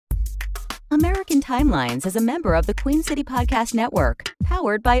American Timelines is a member of the Queen City Podcast Network,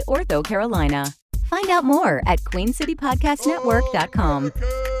 powered by Ortho Carolina. Find out more at queencitypodcastnetwork.com.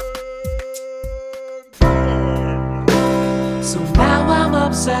 So now I'm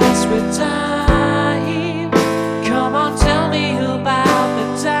obsessed with time. Come on, tell me about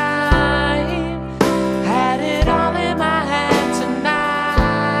the time. Had it all in my hand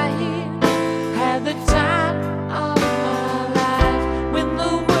tonight. Had the time of my life. When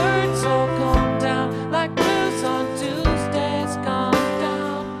the words all come down like blues on Tuesdays come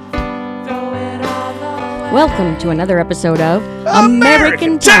down. Throw it all away. Welcome to another episode of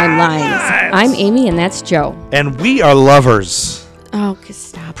American Timelines. I'm Amy and that's Joe. And we are lovers. Oh,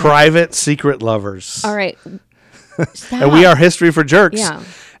 stop it. Private, secret lovers. All right. Stop. And we are History for Jerks. Yeah.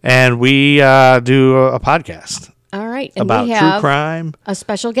 And we do a podcast All right. And about we true have crime a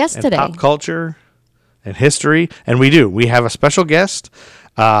special guest and today. pop culture and history. And we do. We have a special guest.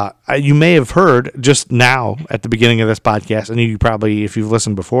 You may have heard just now at the beginning of this podcast, and you probably, if you've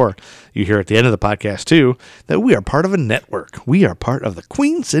listened before, you hear at the end of the podcast too, that we are part of a network. We are part of the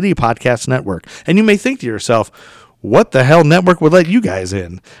Queen City Podcast Network. And you may think to yourself, what the hell network would let you guys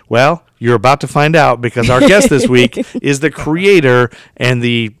in? Well, you're about to find out, because our guest this week is the creator and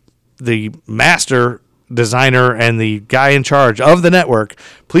the master designer and the guy in charge of the network.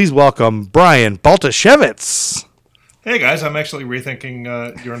 Please welcome Brian Baltosiewich. Hey guys, I'm actually rethinking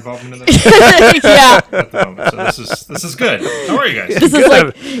your involvement in this Yeah. at the moment. So this is good. How are you guys? This is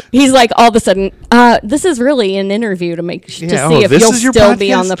like, he's like all of a sudden, this is really an interview to make to see if this you'll is your still be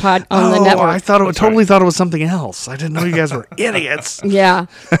podcast? on the network. I thought totally thought it was something else. I didn't know you guys were idiots. Yeah.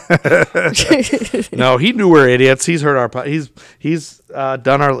 No, he knew we're idiots. He's heard our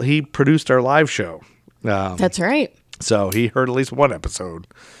he produced our live show. That's right. So he heard at least one episode.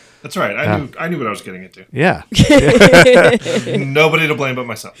 That's right. I knew what I was getting into. Yeah. Nobody to blame but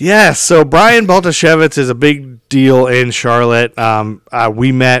myself. Yes. So Brian Baltosiewich is a big deal in Charlotte.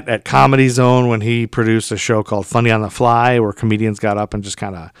 We met at Comedy Zone when he produced a show called Funny on the Fly, where comedians got up and just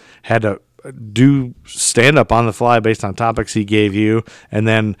kind of had to do stand-up on the fly based on topics he gave you. And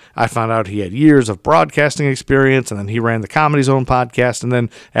then I found out he had years of broadcasting experience, and then he ran the Comedy Zone podcast. And then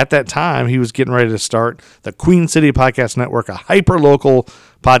at that time, he was getting ready to start the Queen City Podcast Network, a hyper-local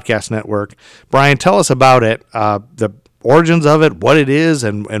podcast network. Brian, tell us about it, the origins of it, what it is,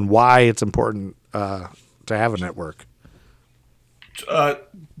 and why it's important to have a network.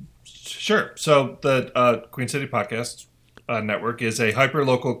 Sure. So the Queen City Podcast Network is a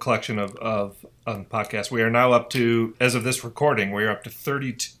hyper-local collection of podcasts. We are now up to, as of this recording, we are up to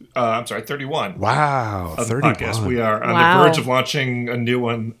 31. Wow, 31 podcasts. We are on the verge of launching a new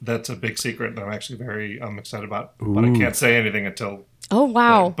one that's a big secret that I'm actually very excited about. Ooh. But I can't say anything until. Oh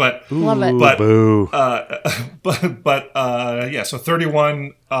wow! Love it. But boo. Yeah. So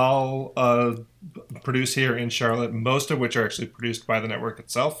 31 all produced here in Charlotte. Most of which are actually produced by the network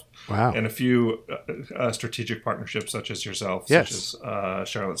itself. Wow. And a few strategic partnerships, such as yourself, yes. such as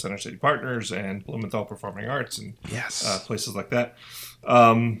Charlotte Center City Partners and Blumenthal Performing Arts, and yes. Places like that.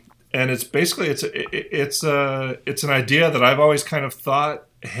 And it's basically it's an idea that I've always kind of thought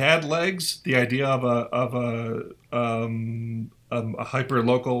had legs. The idea of a hyper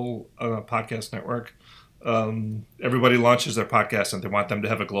local podcast network. Everybody launches their podcast and they want them to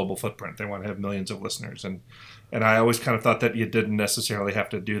have a global footprint. They want to have millions of listeners, and I always kind of thought that you didn't necessarily have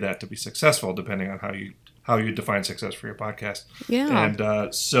to do that to be successful, depending on how you define success for your podcast. Yeah.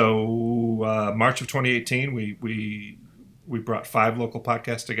 And so March of 2018, we brought 5 local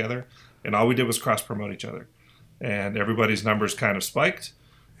podcasts together, and all we did was cross promote each other, and everybody's numbers kind of spiked.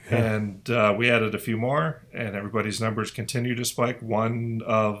 Yeah. And we added a few more, and everybody's numbers continue to spike. One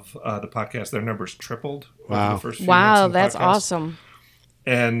of the podcasts, their numbers tripled. Wow! Over the first few months of the That's podcast. awesome.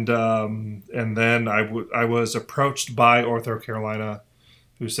 And then I was approached by Ortho Carolina,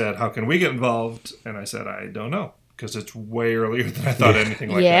 who said, "How can we get involved?" And I said, "I don't know, because it's way earlier than I thought anything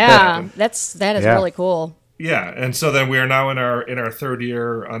like that happened." that is really cool. Yeah, and so then we are now in our third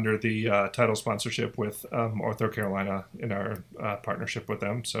year under the title sponsorship with Ortho Carolina in our partnership with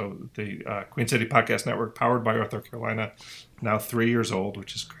them. So the Queen City Podcast Network, powered by Ortho Carolina, now 3 years old,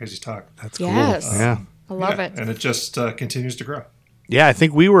 which is crazy talk. That's cool. Yes. Yeah, I love it. And it just continues to grow. Yeah, I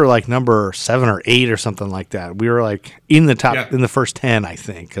think we were like number 7 or 8 or something like that. We were like in the top, in the first 10, I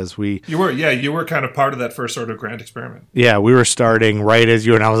think, because You were kind of part of that first sort of grand experiment. Yeah, we were starting right as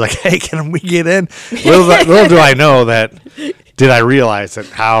you, and I was like, hey, can we get in? Little do I know that, did I realize that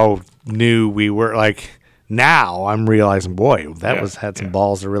how new we were, like, Now I'm realizing, boy, that had some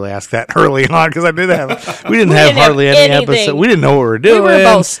balls to really ask that early on, because we didn't have hardly any episode. We didn't know what we were doing. We were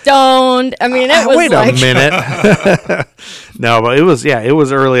both stoned. I mean, it was wait a minute. No, but it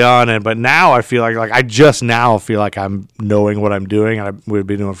was early on, but now I feel like I just now feel like I'm knowing what I'm doing, and we've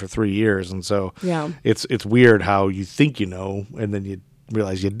been doing it for 3 years, and so it's weird how you think you know, and then you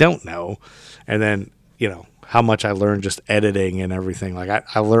realize you don't know, and then how much I learned just editing and everything. Like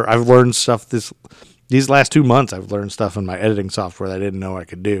I've learned stuff these last 2 months. I've learned stuff in my editing software that I didn't know I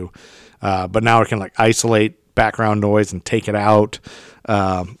could do, but now I can isolate background noise and take it out,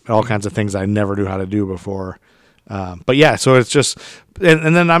 all kinds of things I never knew how to do before. But yeah, so it's just,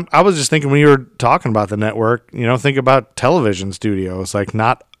 and then I was just thinking when you were talking about the network, think about television studios. Like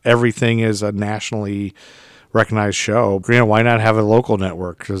not everything is a nationally recognized show. Why not have a local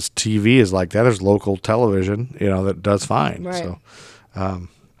network? Because TV is like that. There's local television, that does fine. Right. So,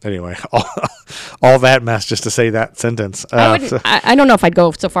 anyway, all that mess just to say that sentence. I don't know if I'd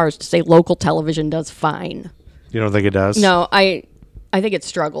go so far as to say local television does fine. You don't think it does? No, I think it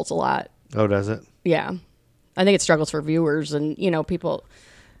struggles a lot. Oh, does it? Yeah. I think it struggles for viewers and, people,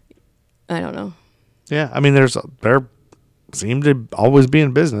 I don't know. Yeah. I mean, there seem to always be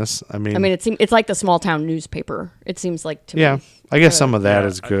in business. I mean, it's like the small town newspaper. It seems like to me. Yeah. I guess some of that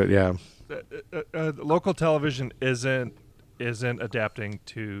is good. Yeah. Local television isn't adapting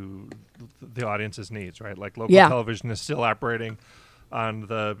to the audience's needs, right? Like local television is still operating on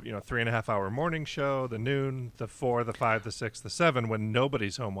the 3.5 hour morning show, the noon, the 4, the 5, the 6, the 7, when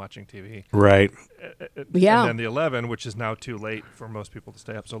nobody's home watching TV. Right. Yeah. And then the 11, which is now too late for most people to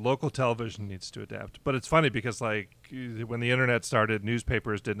stay up. So local television needs to adapt. But it's funny because when the internet started,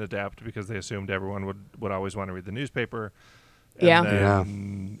 newspapers didn't adapt because they assumed everyone would always want to read the newspaper.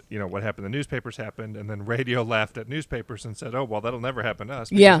 And then, what happened? The newspapers happened, and then radio laughed at newspapers and said, "Oh, well, that'll never happen to us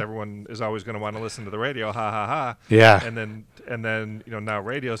because everyone is always going to want to listen to the radio." Ha ha ha! Yeah. And then now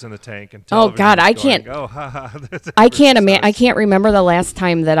radio's in the tank, and oh God, I going, can't. Oh ha ha! I can't remember the last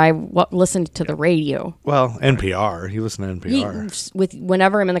time that I listened to the radio. Well, NPR. You listen to NPR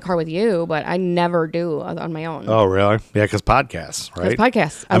whenever I'm in the car with you, but I never do on my own. Oh, really? Yeah, because podcasts, right?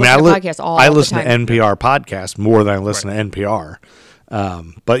 Podcasts. I listen to NPR podcasts more than I listen to NPR.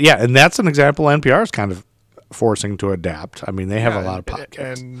 But yeah, and that's an example NPR is kind of forcing to adapt. I mean, they have a lot of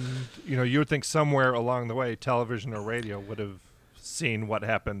podcasts. And, you would think somewhere along the way, television or radio would have seen what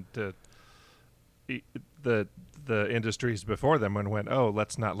happened to the industries before them and went, oh,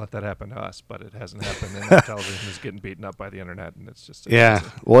 let's not let that happen to us. But it hasn't happened, and television is getting beaten up by the internet, and it's just...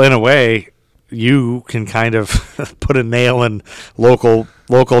 Well, in a way... You can kind of put a nail in local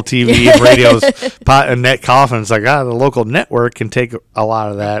TV and radio's pot and net coffin. It's like, the local network can take a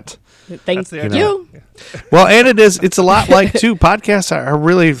lot of that. Thank you. Well, and it's a lot like, too, podcasts are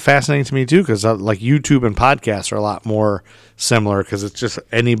really fascinating to me, too, because like YouTube and podcasts are a lot more similar because it's just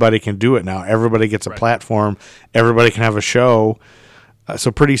anybody can do it now. Everybody gets a platform. Everybody can have a show. So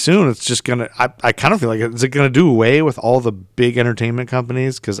pretty soon it's just going to, I kind of feel like, is it going to do away with all the big entertainment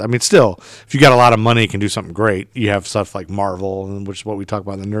companies? Because, I mean, still, if you got a lot of money, you can do something great. You have stuff like Marvel, which is what we talk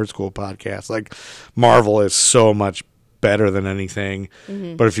about in the Nerd School podcast. Like, Marvel is so much better than anything.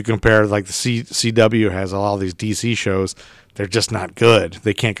 Mm-hmm. But if you compare, like, the CW has all these DC shows, they're just not good.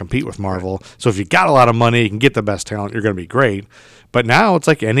 They can't compete with Marvel. So if you got a lot of money, you can get the best talent, you're going to be great. But now it's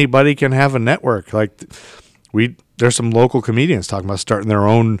like anybody can have a network. Like, there's some local comedians talking about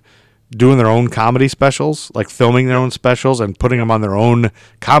doing their own comedy specials, like filming their own specials and putting them on their own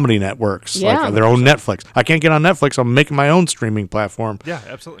comedy networks, like their own Netflix. I can't get on Netflix. I'm making my own streaming platform. Yeah,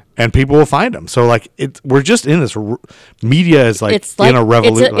 absolutely. And people will find them. So like we're just in this media is like in a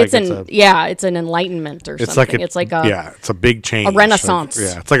revolution. It's an enlightenment or something. It's A renaissance.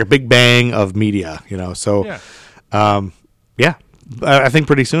 It's like a big bang of media, So, I think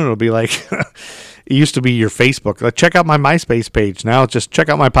pretty soon it'll be like. It used to be your Facebook. Like, check out my MySpace page. Now it's just check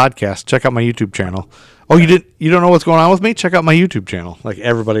out my podcast. Check out my YouTube channel. Oh, you don't know what's going on with me? Check out my YouTube channel. Like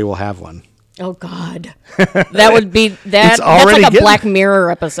everybody will have one. Oh God, that would be that. That's like a Black Mirror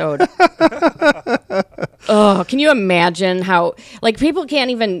episode. Oh, can you imagine how people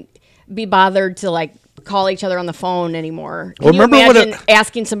can't even be bothered to call each other on the phone anymore? Can you imagine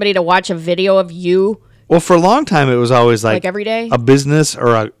asking somebody to watch a video of you? Well, for a long time it was always like every day. A business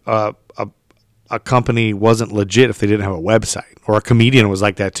or a company wasn't legit if they didn't have a website, or a comedian was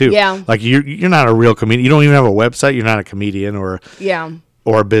like that too. Yeah. Like you're not a real comedian. You don't even have a website. You're not a comedian or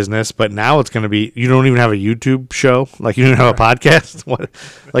a business. But now it's going to be, you don't even have a YouTube show. Like you don't have a podcast.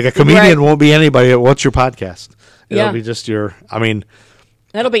 Like a comedian won't be anybody. What's your podcast? It'll be just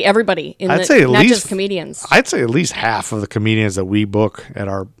that'll be everybody. I'd say not just comedians. I'd say at least half of the comedians that we book at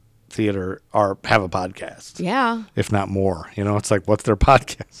our theater have a podcast. Yeah. If not more. It's like, what's their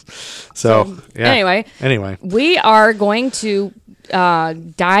podcast? So yeah. Anyway. We are going to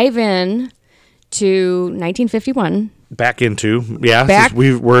dive in to 1951. Back into,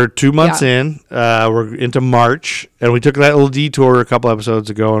 we're 2 months in. We're into March, and we took that little detour a couple episodes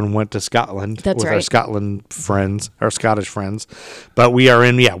ago and went to Scotland with our Scotland friends, our Scottish friends. But we are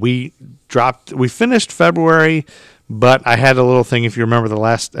in, we finished February, but I had a little thing. If you remember the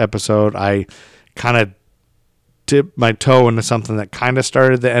last episode, I kind of dipped my toe into something that kind of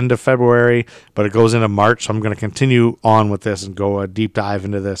started the end of February, but it goes into March. So I'm going to continue on with this and go a deep dive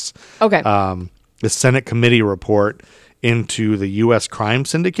into this. Okay. The Senate committee report into the U.S. crime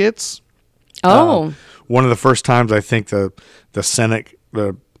syndicates. Oh. One of the first times I think the Senate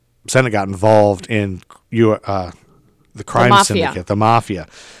got involved in the crime syndicate, the mafia.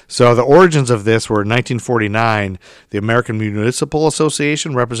 So the origins of this were in 1949, the American Municipal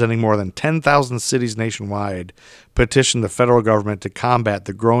Association, representing more than 10,000 cities nationwide, petitioned the federal government to combat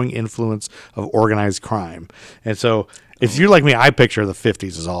the growing influence of organized crime. And so if you're like me, I picture the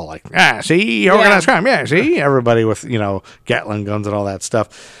 50s as all like, see, organized crime. Yeah, see, everybody with, Gatling guns and all that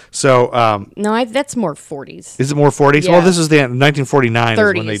stuff. So no, that's more 40s. Is it more 40s? Yeah. Well, this is the 1949 30s,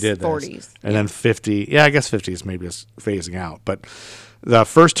 is when they did this. 40s. And then 50. Yeah, I guess 50 is maybe phasing out. But the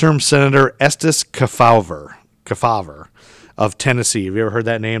first-term Senator Estes Kefauver of Tennessee. Have you ever heard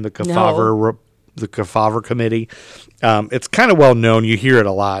that name, the Kefauver, the Kefauver Committee? It's kind of well known. You hear it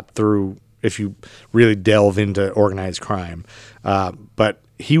a lot if you really delve into organized crime. But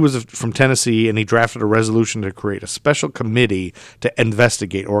he was from Tennessee, and he drafted a resolution to create a special committee to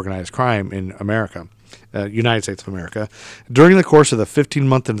investigate organized crime in America, United States of America. During the course of the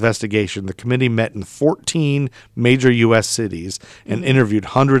 15-month investigation, the committee met in 14 major U.S. cities and interviewed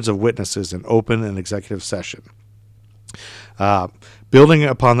hundreds of witnesses in open and executive session. Building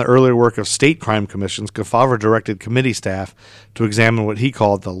upon the earlier work of state crime commissions, Kefauver directed committee staff to examine what he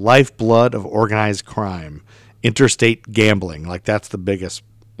called the lifeblood of organized crime, interstate gambling. Like, that's the biggest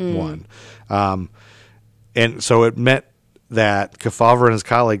one. And so it meant that Kefauver and his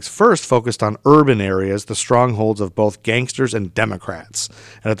colleagues first focused on urban areas, the strongholds of both gangsters and Democrats.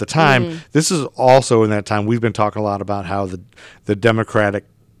 And at the time, this is also in that time, we've been talking a lot about how the Democratic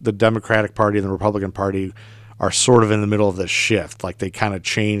Party and the Republican Party are sort of in the middle of this shift. Like, they kind of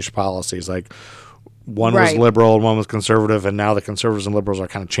changed policies. Like, one was liberal and one was conservative, and now the conservatives and liberals are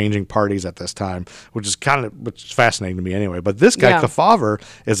kind of changing parties at this time, which is fascinating to me anyway. But this guy, Kefauver,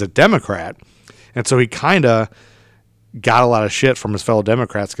 is a Democrat, and so he kind of got a lot of shit from his fellow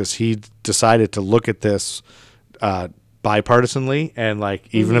Democrats because he decided to look at this bipartisanly, and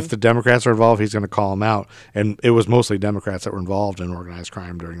even if the Democrats are involved, he's going to call them out. And it was mostly Democrats that were involved in organized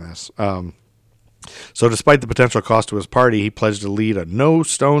crime during this. So despite the potential cost to his party, he pledged to lead a no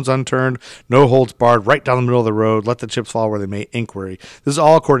stones unturned, no holds barred, right down the middle of the road, let the chips fall where they may inquiry. This is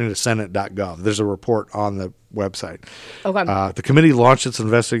all according to Senate.gov. There's a report on the website. Okay. The committee launched its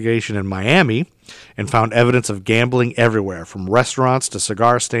investigation in Miami and found evidence of gambling everywhere, from restaurants to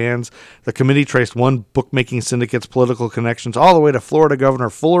cigar stands. The committee traced one bookmaking syndicate's political connections all the way to Florida Governor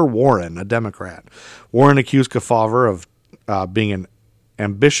Fuller Warren, a Democrat. Warren accused Kefauver of being an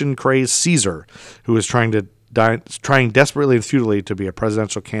ambition-crazed Caesar who was trying desperately and futilely to be a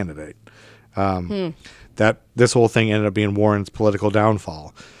presidential candidate. That this whole thing ended up being Warren's political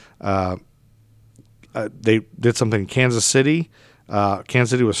downfall. They did something in Kansas City.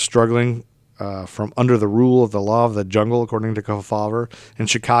 Kansas City was struggling from under the rule of the law of the jungle, according to Kefauver. In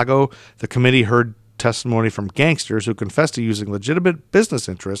Chicago, the committee heard testimony from gangsters who confessed to using legitimate business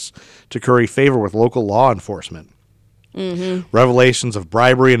interests to curry favor with local law enforcement. Revelations of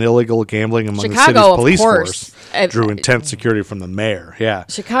bribery and illegal gambling among the city's police force drew intense security from the mayor. Yeah,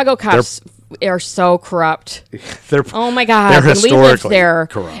 Chicago cops are so corrupt. Oh my God! They're when we lived historically there,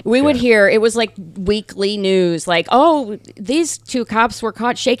 corrupt. We would hear it was like weekly news, like, "Oh, these two cops were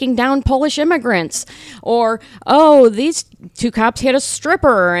caught shaking down Polish immigrants," or "Oh, these two cops hit a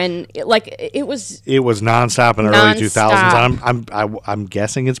stripper," and it was nonstop in the early 2000s. I'm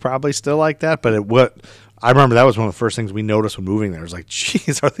guessing it's probably still like that, but I remember that was one of the first things we noticed when moving there. It was like,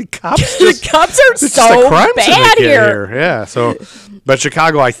 geez, are the cops the cops are so bad here. Yeah. So, but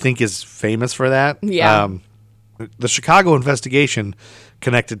Chicago, I think, is famous for that. Yeah. The Chicago investigation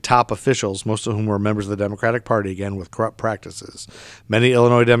connected top officials, most of whom were members of the Democratic Party, again, with corrupt practices. Many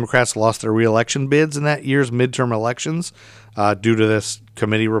Illinois Democrats lost their re-election bids in that year's midterm elections due to this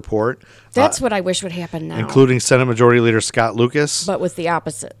committee report. That's what I wish would happen now. Including Senate Majority Leader Scott Lucas. But with the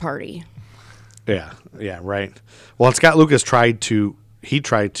opposite party. Yeah, right. Well, and Scott Lucas tried to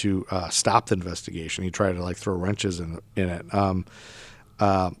stop the investigation. He tried to throw wrenches in it.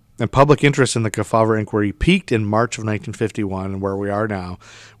 And public interest in the Kefauver inquiry peaked in March of 1951, where we are now,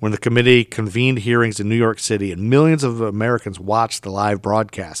 when the committee convened hearings in New York City, and millions of Americans watched the live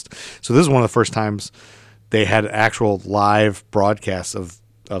broadcast. So this is one of the first times they had actual live broadcasts of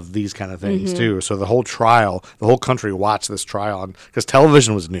these kind of things too. So the whole trial, the whole country watched this trial, because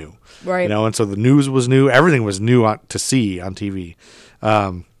television was new, Right. and so the news was new. Everything was new to see on TV.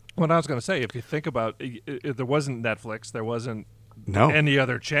 What I was going to say, if you think about it, there wasn't Netflix, there wasn't any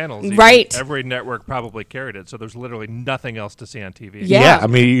other channels. Even. Right. Every network probably carried it, so there's literally nothing else to see on TV. Yeah. I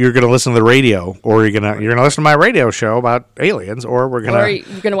mean, you're going to listen to the radio, or you're going to listen to my radio show about aliens, or Or you're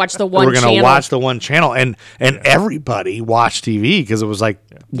going to watch the one we're channel. going to watch the one channel, and everybody watched TV because it was like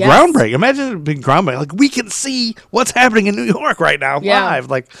Yes. groundbreaking. Imagine it being groundbreaking. Like, we can see what's happening in New York right now live.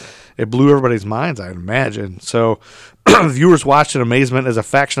 Like, it blew everybody's minds, I'd imagine. So viewers watched in amazement as a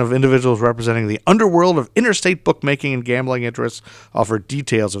faction of individuals representing the underworld of interstate bookmaking and gambling interests offered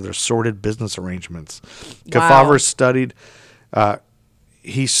details of their sordid business arrangements. Wow. Kefauver studied.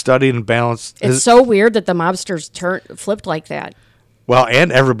 He studied and balanced. It's so weird that the mobsters flipped like that. Well,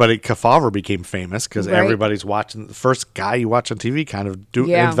 and Kefauver became famous because Right. everybody's watching. The first guy you watch on TV kind of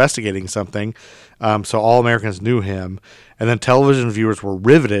Yeah. investigating something. So all Americans knew him. And then television viewers were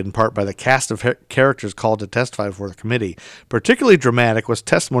riveted in part by the cast of characters called to testify before the committee. Particularly dramatic was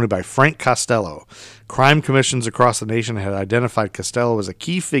testimony by Frank Costello. Crime commissions across the nation had identified Costello as a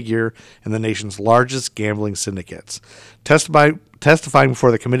key figure in the nation's largest gambling syndicates. Testifying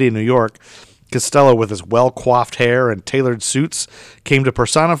before the committee in New York, Costello, with his well-coiffed hair and tailored suits, came to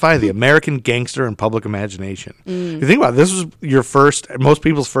personify the American gangster in public imagination. You think about it, this was most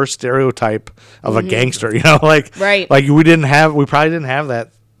people's first stereotype of a gangster. Right. Like we probably didn't have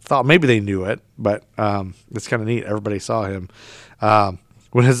that thought. Maybe they knew it, but it's kind of neat. Everybody saw him.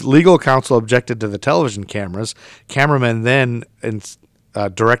 When his legal counsel objected to the television cameras, cameramen then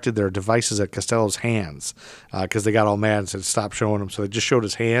directed their devices at Costello's hands because they got all mad and said, stop showing him. So they just showed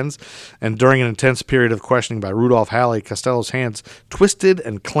his hands. And during an intense period of questioning by Rudolph Halley, Costello's hands twisted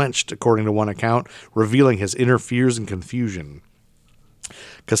and clenched, according to one account, revealing his inner fears and confusion.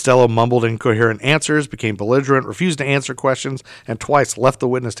 Costello mumbled incoherent answers, became belligerent, refused to answer questions, and twice left the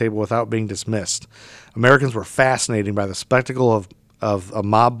witness table without being dismissed. Americans were fascinated by the spectacle of a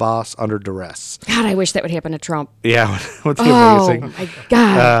mob boss under duress. God, I wish that would happen to Trump. Yeah, would be Oh, amazing. my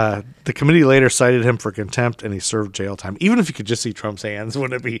God. The committee later cited him for contempt, and he served jail time. Even if you could just see Trump's hands,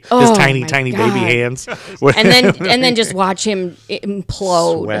 wouldn't it be his Oh, tiny, my tiny God. baby hands? and then just watch him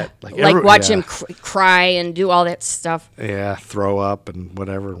implode. Sweat. Like watch him cry and do all that stuff. Yeah, throw up and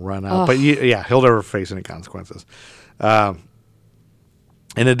whatever, run out. But he'll never face any consequences. In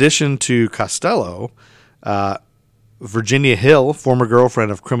addition to Costello, Virginia Hill, former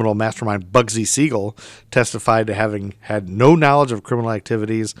girlfriend of criminal mastermind Bugsy Siegel, testified to having had no knowledge of criminal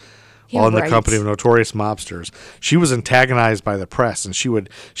activities while in the company of notorious mobsters. She was antagonized by the press, and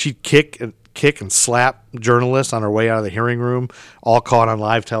she'd kick and slap journalists on her way out of the hearing room, all caught on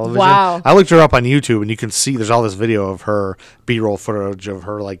live television. Wow. I looked her up on YouTube, and you can see there's all this video of her, B-roll footage of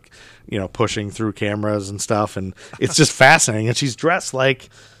her, pushing through cameras and stuff, and it's just fascinating. And she's dressed like...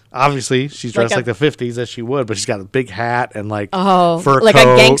 Obviously, she's dressed like the 50s as she would, but she's got a big hat and fur like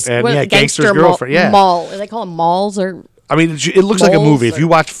coat a gangster's girlfriend. Yeah, mall. They call them malls or. I mean, it looks like a movie. If or- you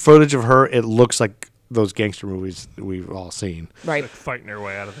watch footage of her, it looks like those gangster movies we've all seen. Right. Like fighting their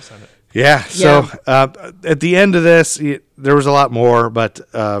way out of the Senate. Yeah. So at the end of this, there was a lot more,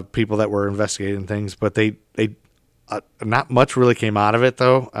 but people that were investigating things, but they not much really came out of it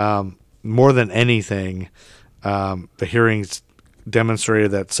though. More than anything, the hearings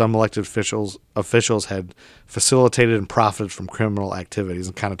demonstrated that some elected officials had facilitated and profited from criminal activities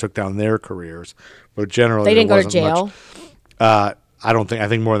and kind of took down their careers. But generally, They didn't there go to wasn't jail. much. I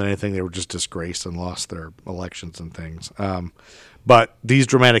think more than anything, they were just disgraced and lost their elections and things. But these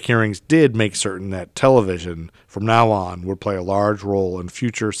dramatic hearings did make certain that television, from now on, would play a large role in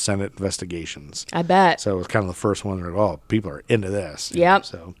future Senate investigations. I bet. So it was kind of the first one that, people are into this. Yep.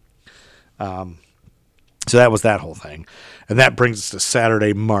 So that was that whole thing. And that brings us to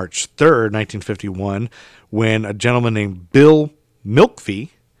Saturday, March 3rd, 1951, when a gentleman named Bill Milkfee.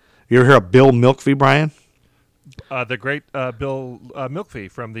 You ever hear of Bill Milkfee, Brian? The great Bill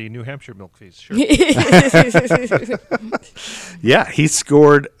Milkfee from the New Hampshire Milkfees. Sure. Yeah, he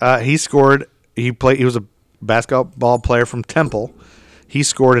scored. He was a basketball player from Temple. He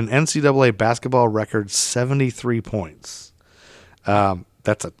scored an NCAA basketball record 73 points.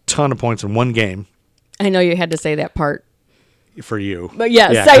 That's a ton of points in one game. I know you had to say that part. for you. But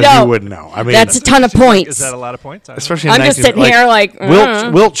yes, yeah, I 'cause know. You wouldn't know. I mean, that's a ton of points. Is that a lot of points? Especially in I'm just 19 sitting here like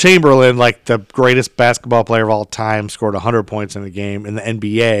Wilt Chamberlain, like the greatest basketball player of all time, scored 100 points in a game in the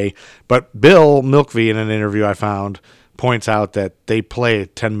NBA. But Bill Milkvey, in an interview I found, points out that they play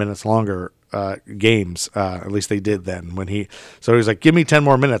 10 minutes longer games. At least they did then. So he's like, give me 10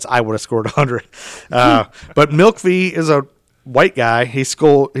 more minutes, I would have scored 100. But Milkvey is a white guy. He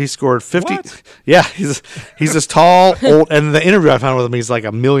scored 50. What? Yeah, he's this tall, old. And the interview I found with him, he's like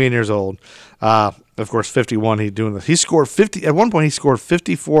 1,000,000 years old. Of course, 51. He's doing this. He scored 50. At one point, he scored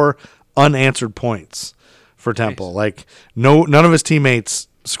 54 unanswered points for Temple. Nice. Like none of his teammates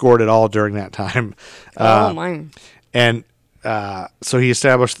scored at all during that time. Oh my! And so he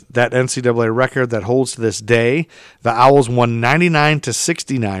established that NCAA record that holds to this day. The Owls won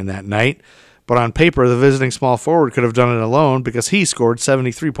 99-69 that night. But on paper, the visiting small forward could have done it alone because he scored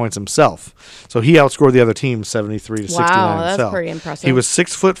 73 points himself. So he outscored the other team 73-69 himself. Wow, that's pretty impressive. He was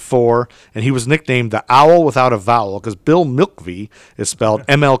 6'4", and he was nicknamed the Owl without a vowel because Bill Milkvey is spelled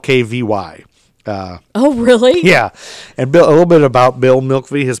MLKVY. Oh, really? Yeah. And a little bit about Bill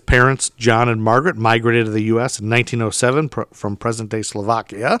Milkvey. His parents, John and Margaret, migrated to the U.S. in 1907 from present-day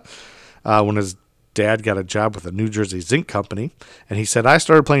Slovakia when his dad got a job with the New Jersey Zinc Company, and he said, I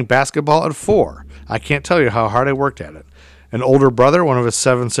started playing basketball at 4. I can't tell you how hard I worked at it. An older brother, one of his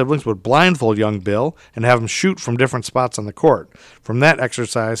 7 siblings, would blindfold young Bill and have him shoot from different spots on the court. From that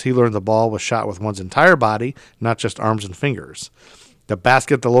exercise, he learned the ball was shot with one's entire body, not just arms and fingers. The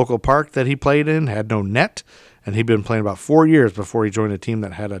basket at the local park that he played in had no net, and he'd been playing about 4 years before he joined a team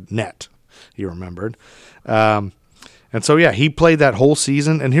that had a net, he remembered. And so, yeah, he played that whole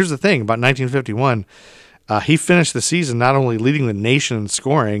season. And here's the thing, about 1951, he finished the season not only leading the nation in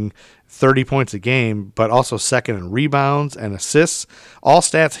scoring 30 points a game, but also second in rebounds and assists, all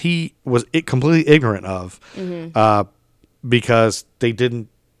stats he was completely ignorant of because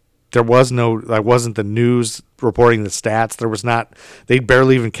there wasn't the news reporting the stats. They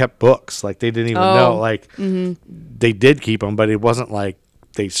barely even kept books. Like, they didn't even know. Like, they did keep them, but it wasn't like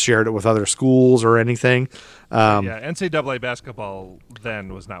they shared it with other schools or anything. NCAA basketball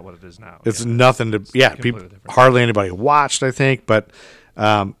then was not what it is now. It's nothing to. Yeah, hardly anybody watched, I think, but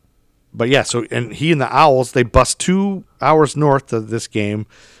yeah. So, and he and the Owls, they bus 2 hours north of this game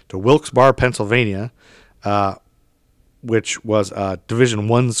to Wilkes-Barre, Pennsylvania, which was a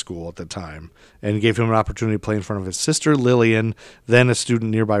Division I school at the time, and gave him an opportunity to play in front of his sister Lillian, then a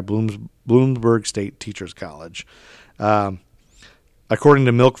student nearby Bloomsburg State Teachers College. According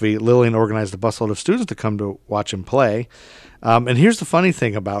to Milkvey, Lillian organized a busload of students to come to watch him play. And here's the funny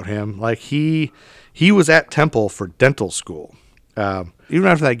thing about him. Like, he was at Temple for dental school. Even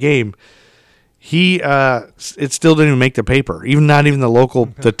after that game, it still didn't even make the paper. Not even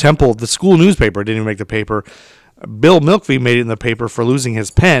the school newspaper didn't even make the paper. Bill Milkvey made it in the paper for losing his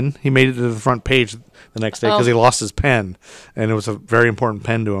pen. He made it to the front page the next day because he lost his pen, and it was a very important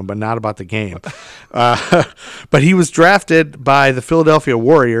pen to him, but not about the game. But he was drafted by the Philadelphia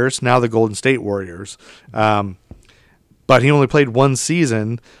Warriors, now the Golden State Warriors. But he only played 1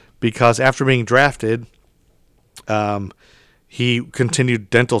 season because after being drafted, he continued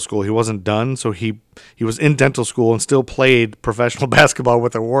dental school. He wasn't done, so he was in dental school and still played professional basketball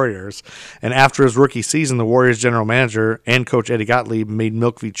with the Warriors. And after his rookie season, the Warriors general manager and coach Eddie Gottlieb made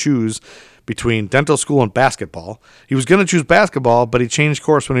Milkvey choose between dental school and basketball. He was going to choose basketball, but he changed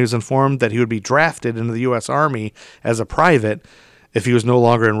course when he was informed that he would be drafted into the U.S. Army as a private if he was no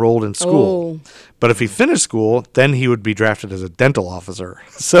longer enrolled in school. But if he finished school, then he would be drafted as a dental officer.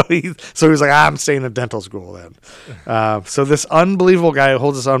 So he was like, I'm staying in dental school then. So this unbelievable guy who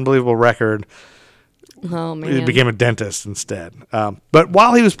holds this unbelievable record became a dentist instead. But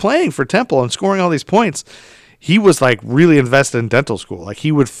while he was playing for Temple and scoring all these points, he was like really invested in dental school. Like,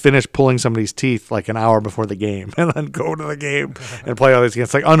 he would finish pulling somebody's teeth like an hour before the game and then go to the game and play all these games.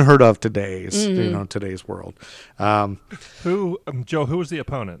 It's like unheard of today's world. Who was the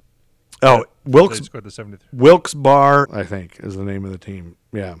opponent? Oh, Scored the 73. Wilkes-Barre, I think, is the name of the team.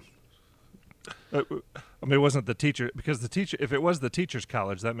 Yeah. It wasn't the teacher, because if it was the teacher's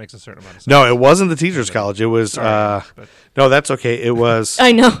college, that makes a certain amount of sense. No, it wasn't the teacher's college. It was, no, that's okay. It was,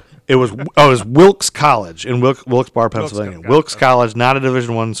 I know. It was Wilkes College in Wilkes-Barre, Pennsylvania. Wilkes College, not a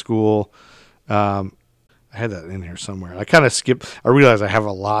Division I school. I had that in here somewhere. I kind of skipped. I realized I have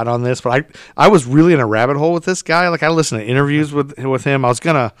a lot on this, but I was really in a rabbit hole with this guy. Like, I listened to interviews with him. I was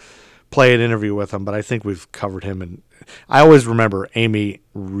going to play an interview with him, but I think we've covered him. And I always remember Amy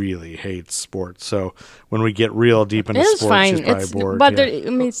really hates sports. So when we get real deep into sports, she's probably bored.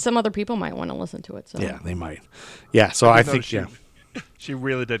 But some other people might want to listen to it. So. Yeah, they might. Yeah, so I think, She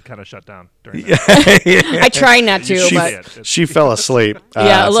really did kind of shut down during that. I try not to, but She fell asleep.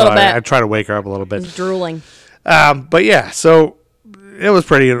 Yeah, a little so bit. I try to wake her up a little bit. it's drooling. But yeah, so it was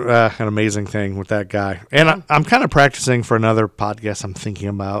pretty an amazing thing with that guy. And I'm kind of practicing for another podcast I'm thinking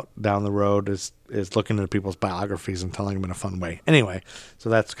about down the road is looking at people's biographies and telling them in a fun way. Anyway, so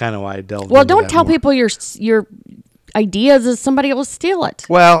that's kind of why I delved Well, into don't that tell more. people your ideas as somebody will steal it.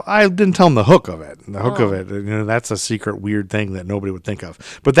 Well, I didn't tell them the hook of it. The hook of it, that's a secret weird thing that nobody would think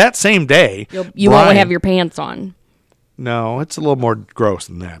of. But that same day, You won't have your pants on. No, it's a little more gross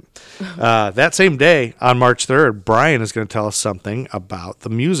than that. That same day, on March 3rd, Brian is going to tell us something about the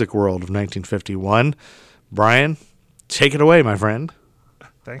music world of 1951. Brian, take it away, my friend.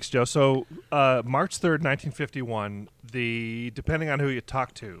 Thanks, Joe. So, March 3rd, 1951, depending on who you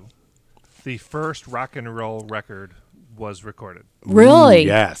talk to, the first rock and roll record was recorded. Really? Ooh,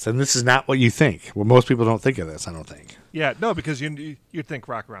 yes, and this is not what you think. Well, most people don't think of this, I don't think. Yeah, no, because you'd think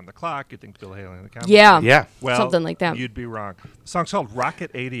Rock Around the Clock, you'd think Bill Haley and the Comedy Yeah. Club. Yeah. Well, Something like that. You'd be wrong. The song's called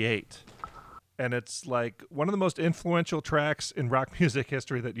Rocket 88, and it's like one of the most influential tracks in rock music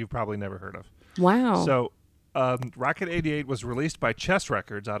history that you've probably never heard of. Wow. So, Rocket 88 was released by Chess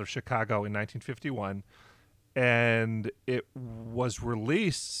Records out of Chicago in 1951, and it was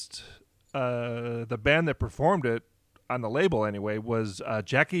released. The band that performed it on the label, anyway, was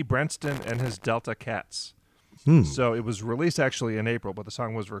Jackie Brenston and his Delta Cats. So it was released actually in April, but the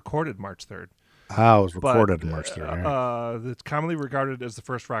song was recorded March 3rd. It was recorded on March 3rd. It's commonly regarded as the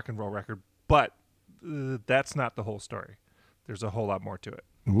first rock and roll record, but that's not the whole story. There's a whole lot more to it.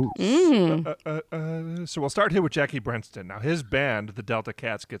 So we'll start here with Jackie Brenston. Now, his band, the Delta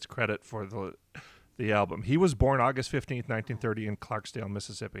Cats, gets credit for the album. He was born August 15th, 1930 in Clarksdale,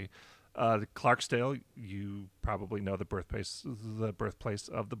 Mississippi. Clarksdale, you probably know the birthplace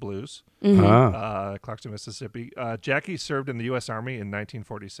of the blues. Clarksdale, Mississippi. Jackie served in the U.S. Army in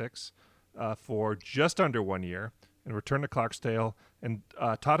 1946 for just under 1 year and returned to Clarksdale and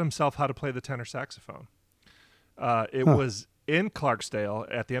taught himself how to play the tenor saxophone. It was in Clarksdale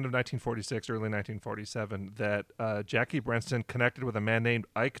at the end of 1946, early 1947, that Jackie Brenston connected with a man named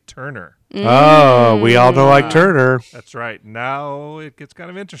Ike Turner. Oh, we all know Ike Turner. That's right. Now it gets kind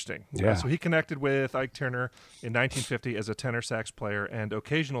of interesting. Yeah. So he connected with Ike Turner in 1950 as a tenor sax player and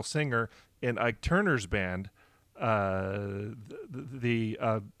occasional singer in Ike Turner's band, the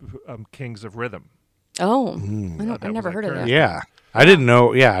Kings of Rhythm. Oh, that I never was heard of Ike that. Yeah. I didn't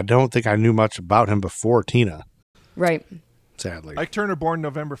know. Yeah, I don't think I knew much about him before Tina, Right. sadly. Ike Turner, born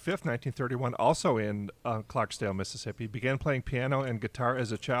November 5th, 1931, also in Clarksdale, Mississippi, began playing piano and guitar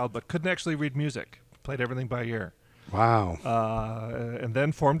as a child, but couldn't actually read music. Played everything by ear. Wow. And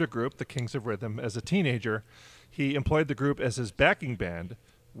then formed a group, the Kings of Rhythm. As a teenager, he employed the group as his backing band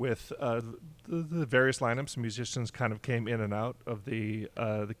with the various lineups. Musicians kind of came in and out of the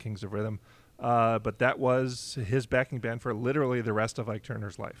Kings of Rhythm. But that was his backing band for literally the rest of Ike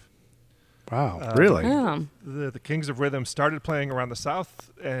Turner's life. Wow. Really? Yeah. The Kings of Rhythm started playing around the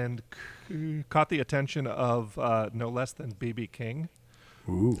South and caught the attention of no less than B.B. King,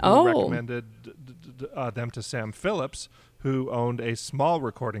 who recommended them to Sam Phillips, who owned a small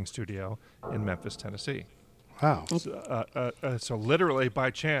recording studio in Memphis, Tennessee. Wow. So literally by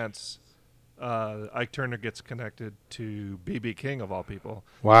chance, Ike Turner gets connected to B.B. King, of all people.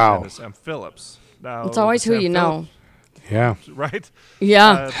 Wow. And to Sam Phillips. Now, It's always who Sam you know. Yeah. right?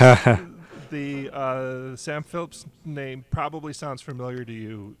 Yeah. The Sam Phillips name probably sounds familiar to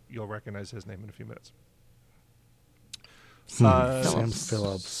you. You'll recognize his name in a few minutes. Sam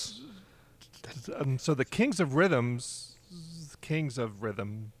Phillips. So the Kings of Rhythms,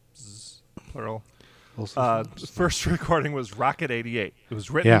 plural. First recording was Rocket 88. It was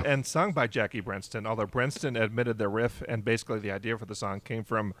written and sung by Jackie Brenston, although Brenston admitted the riff and basically the idea for the song came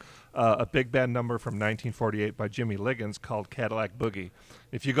from a big band number from 1948 by Jimmy Liggins called Cadillac Boogie.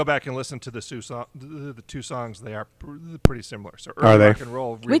 If you go back and listen to the two songs, they are pretty similar. So early rock and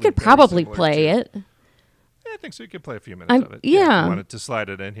roll. Really We could very probably similar play to- it. Yeah, I think so. You could play a few minutes of it. yeah. If you wanted to slide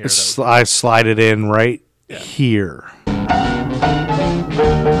it in here. I slide it in right here.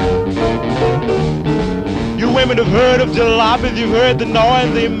 You women have heard of jalopies, you've heard the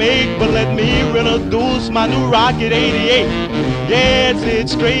noise they make, but let me introduce my new Rocket 88. Yes,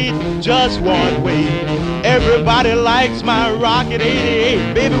 it's straight, just one way. Everybody likes my Rocket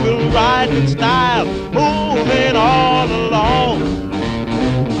 88. Baby, we'll ride in style, moving all along.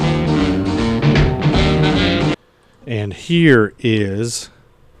 And here is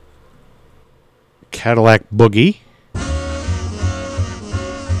Cadillac Boogie.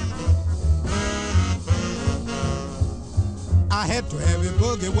 I had to have a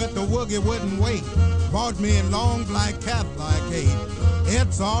boogie with the boogie wouldn't wait. Bought me in long black Cadillac 8.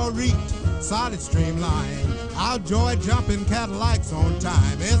 It's all reeked, solid streamline. I'll joy jumping Cadillacs on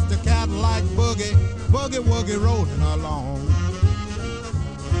time. It's the Cadillac boogie, boogie woogie rolling along.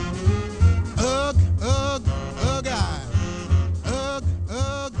 Ugh, ugh, ugh, I. Ugh,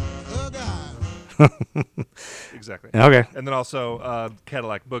 ugh, ugh, I. Exactly. Okay. And then also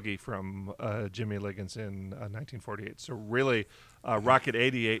Cadillac Boogie from Jimmy Liggins in 1948. So really, Rocket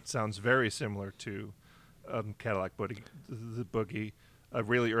 88 sounds very similar to Cadillac Boogie.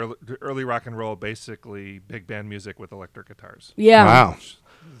 Really early rock and roll, basically big band music with electric guitars. Yeah. Wow.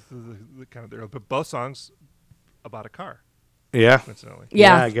 But both songs about a car. Yeah. Coincidentally.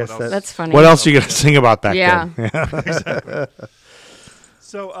 Yeah. I guess That's funny. What else are you going to sing about back Yeah. then? Exactly.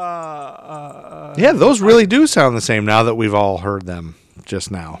 So, Yeah, those really do sound the same now that we've all heard them just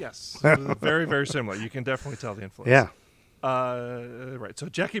now. yes, very, very similar. You can definitely tell the influence. Yeah. Right. So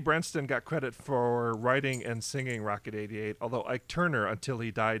Jackie Brenston got credit for writing and singing Rocket 88, although Ike Turner, until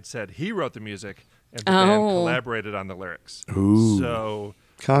he died, said he wrote the music and the band collaborated on the lyrics. Ooh. So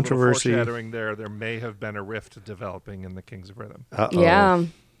Controversy. a little foreshadowing there may have been a rift developing in the Kings of Rhythm. Uh-oh. Yeah.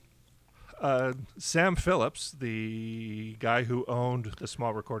 Sam Phillips, the guy who owned the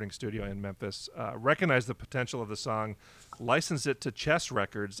small recording studio in Memphis, recognized the potential of the song, licensed it to Chess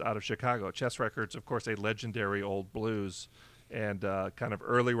Records out of Chicago. Chess Records, of course, a legendary old blues and kind of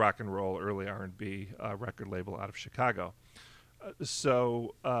early rock and roll, early R&B record label out of Chicago.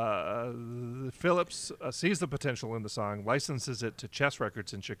 So Phillips sees the potential in the song, licenses it to Chess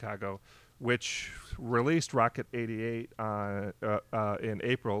Records in Chicago, which released Rocket 88 in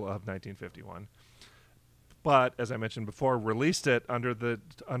April of 1951. But as I mentioned before, released it under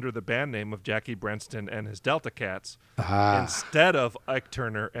the band name of Jackie Brenston and his Delta Cats instead of Ike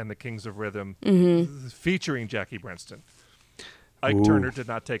Turner and the Kings of Rhythm, featuring Jackie Brenston. Ike Turner did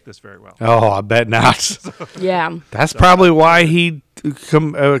not take this very well. Oh, I bet not. Yeah. That's probably why he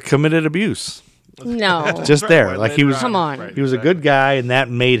committed abuse. No. Just there. Right, Like he was, Come on. he was a good guy, and that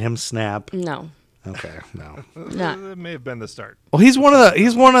made him snap. No. Okay, no. No. It may have been the start. Well, he's one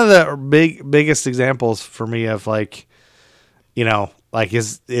of the biggest examples for me of like, you know, like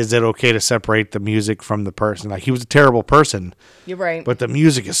is it okay to separate the music from the person? Like he was a terrible person, You're right. but the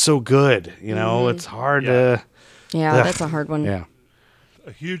music is so good. You know, it's hard to. Yeah, Ugh. that's a hard one. Yeah.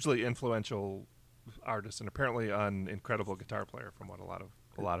 A hugely influential artist and apparently an incredible guitar player, from what a lot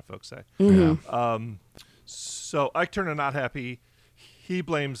of folks say. So Ike Turner not happy. He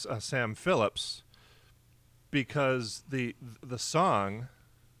blames Sam Phillips because the song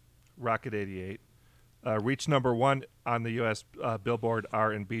Rocket 88 reached number 1 on the U.S. Billboard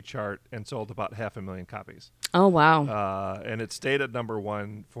R&B chart and sold about 500,000 copies. Oh, wow. And it stayed at number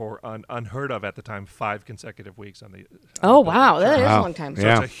 1 for unheard of at the time, 5 consecutive weeks on the. Oh, the wow. Billboard That is chart. a long time. So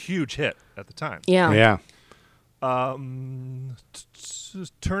Yeah. it's a huge hit at the time. Yeah. Yeah.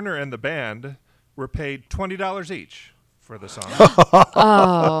 Turner and the band were paid $20 each for the song.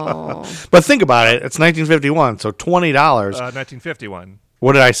 Oh. But think about it. It's 1951, so $20. 1951.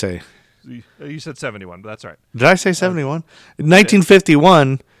 What did I say? You said 71, but that's right. Did I say 71?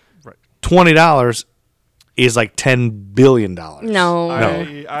 1951, Right. $20 is like $10 billion. No.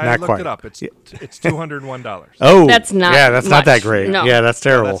 I not looked quite. it up. It's $201. Oh, That's not Yeah, that's not that much. great. No. Yeah, that's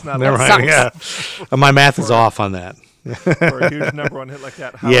terrible. that's not- Never that mind. Yeah, my math is off on that. For a huge number 1 hit like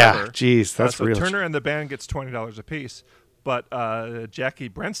that. Yeah, However, geez, that's so real. Turner and the band gets $20 apiece, but Jackie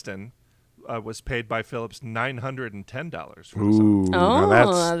Brenston was paid by Phillips $910 for the song. Ooh,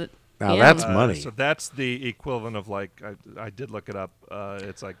 Oh. now yeah. that's money. So that's the equivalent of like I did look it up.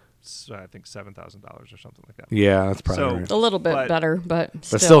 It's like I think $7,000 or something like that. Yeah, that's probably So- right. A little bit But- better, but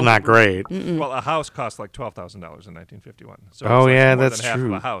still. But still not great. Well, a house cost like $12,000 in 1951. So Oh, it's like yeah, more that's than half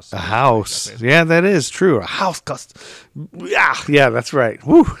true. Of a house. A house. Basically. Yeah, that is true. A house cost. Yeah, that's right.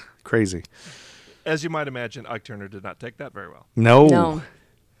 Woo, crazy. As you might imagine, Ike Turner did not take that very well. No.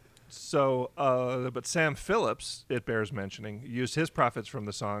 So, but Sam Phillips, it bears mentioning, used his profits from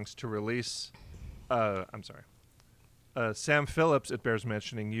the songs to release. Sam Phillips, it bears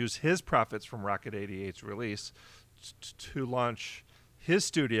mentioning, used his profits from Rocket 88's release to launch his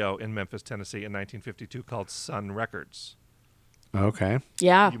studio in Memphis, Tennessee in 1952 called Sun Records. Okay.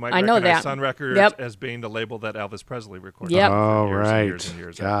 Yeah, You might I know recognize that. Sun Records Yep. as being the label that Elvis Presley recorded. Yep. on Oh, for years right. and years and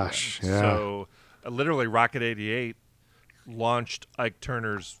years after Gosh, that. yeah. So literally Rocket 88 launched Ike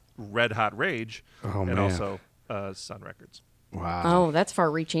Turner's Red Hot Rage Oh, and man. also Sun Records. Wow. Oh, that's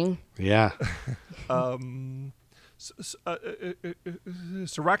far-reaching. Yeah.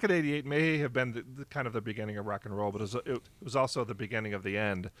 So Rocket 88 may have been the kind of the beginning of rock and roll, but it was also the beginning of the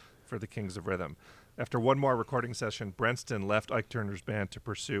end for the Kings of Rhythm. After one more recording session, Brenston left Ike Turner's band to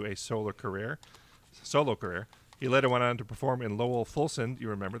pursue a solo career. He later went on to perform in Lowell Fulson. You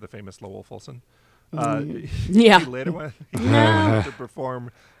remember the famous Lowell Fulson? Yeah. He later went to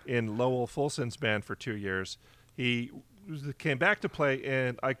perform in Lowell Fulson's band for 2 years. He came back to play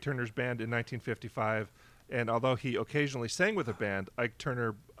in Ike Turner's band in 1955. And although he occasionally sang with the band, Ike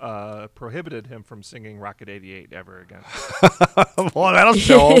Turner prohibited him from singing Rocket 88 ever again. Well, that'll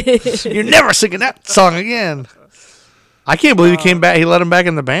show him. You're never singing that song again. I can't believe he came back. He let him back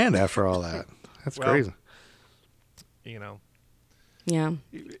in the band after all that. That's crazy. You know. Yeah.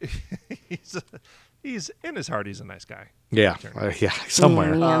 He's in his heart. He's a nice guy. Yeah.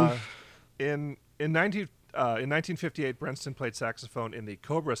 Somewhere. Yeah. In 1958, Brenston played saxophone in the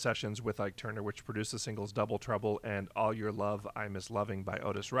Cobra sessions with Ike Turner, which produced the singles Double Trouble and All Your Love, I Miss Loving by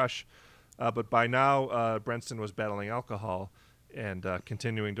Otis Rush. But by now, Brenston was battling alcohol and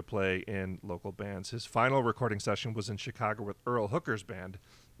continuing to play in local bands. His final recording session was in Chicago with Earl Hooker's band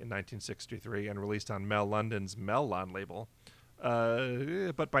in 1963 and released on Mel London's Mellon label.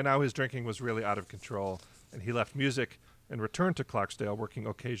 But by now, his drinking was really out of control, and he left music and returned to Clarksdale, working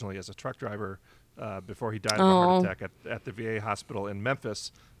occasionally as a truck driver before he died of a heart attack at the VA hospital in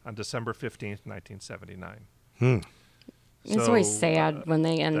Memphis on December 15th, 1979. It's always sad when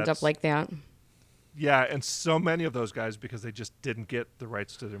they end up like that. Yeah, and so many of those guys, because they just didn't get the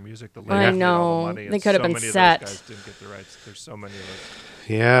rights to their music. The I label know. made all the money, They and could have so been many set. Of those guys didn't get the rights. There's so many of those.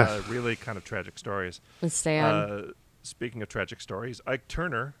 Yeah. Really kind of tragic stories. It's sad. Speaking of tragic stories, Ike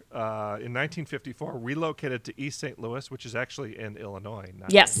Turner, in 1954, relocated to East St. Louis, which is actually in Illinois.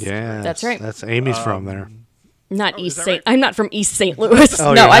 Yes. Yeah. That's right. That's Amy's from there. Not is East that St. right? I'm not from East St. Louis.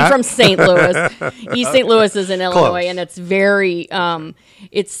 Oh, no, you're I'm not? from St. Louis. East St. Louis is in Illinois, Close. and it's very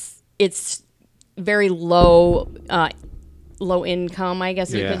it's very low income, I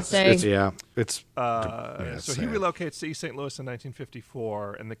guess you could say. It's So he relocates to East St. Louis in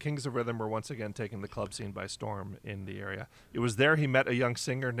 1954, and the Kings of Rhythm were once again taking the club scene by storm in the area. It was there he met a young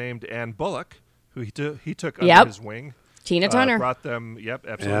singer named Ann Bullock, who he took under his wing. Tina Turner. Brought them,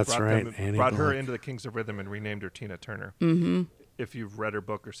 absolutely. That's right, Annie Brought her Bullock. into the Kings of Rhythm and renamed her Tina Turner. Mm-hmm. If you've read her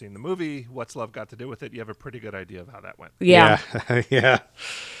book or seen the movie, What's Love Got to Do with It, you have a pretty good idea of how that went. Yeah. Yeah.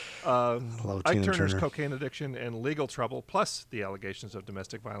 Ike Tina Turner's Turner. cocaine addiction and legal trouble, plus the allegations of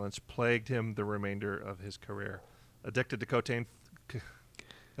domestic violence, plagued him the remainder of his career. Addicted to cocaine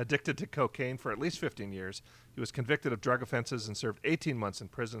for at least 15 years, he was convicted of drug offenses and served 18 months in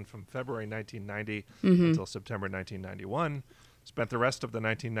prison from February 1990 until September 1991. Spent the rest of the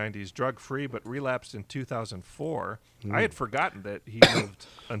 1990s drug-free, but relapsed in 2004. I had forgotten that he lived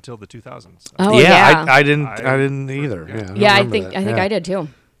until the 2000s. Oh yeah. I didn't either. Yeah. Yeah, I remember think that. I did too.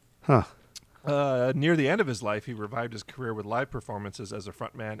 Huh. Near the end of his life, he revived his career with live performances as a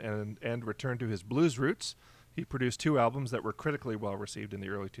frontman and returned to his blues roots. He produced 2 albums that were critically well received in the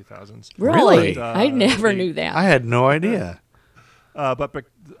early 2000s. Really? Really? I never knew that. I had no idea. But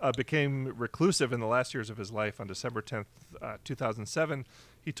became reclusive in the last years of his life. On December 10th, 2007,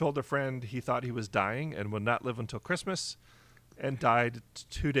 he told a friend he thought he was dying and would not live until Christmas, and died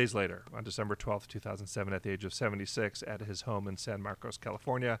 2 days later, on December 12th, 2007, at the age of 76, at his home in San Marcos,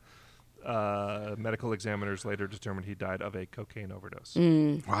 California. Medical examiners later determined he died of a cocaine overdose.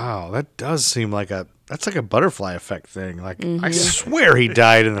 Wow, that does seem like that's like a butterfly effect thing. Like I swear he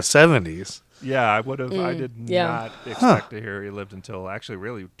died in the 70s. Yeah, I would have. I did not expect to hear he lived until actually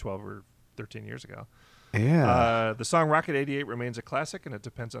really 12 or 13 years ago. Yeah. The song Rocket 88 remains a classic, and it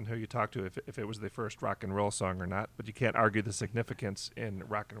depends on who you talk to if it was the first rock and roll song or not. But you can't argue the significance in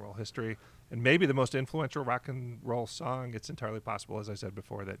rock and roll history. And maybe the most influential rock and roll song, it's entirely possible, as I said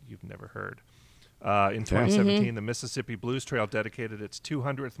before, that you've never heard. In 2017, the Mississippi Blues Trail dedicated its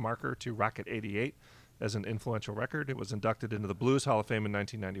 200th marker to Rocket 88 as an influential record. It was inducted into the Blues Hall of Fame in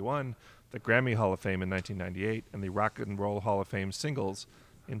 1991, the Grammy Hall of Fame in 1998, and the Rock and Roll Hall of Fame singles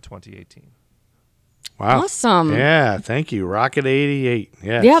in 2018. Wow. Awesome. Yeah, thank you. Rocket 88.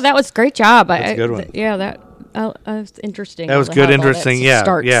 Yes. Yeah, that was a great job. That's a good one. Yeah, that was interesting. That was how good, all that interesting, yeah,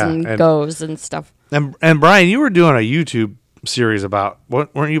 starts yeah, and and- goes and stuff. And Brian, you were doing a YouTube series about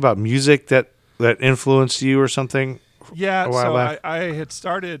weren't you about music that influenced you or something? Yeah, a while so back? I had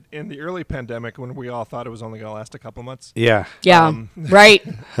started in the early pandemic when we all thought it was only going to last a couple months. Yeah. Yeah, right.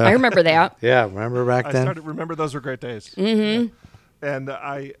 I remember that. Yeah, remember back I then? started. Remember, those were great days. Mm-hmm. And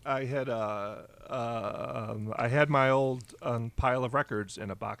I had my old pile of records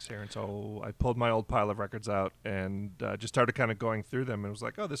in a box here, and so I pulled my old pile of records out and just started kind of going through them, and was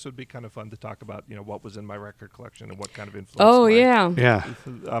like, oh, this would be kind of fun to talk about, what was in my record collection and what kind of influence. Oh, yeah.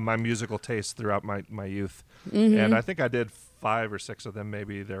 Yeah. My musical taste throughout my youth. Mm-hmm. And I think I did 5 or 6 of them.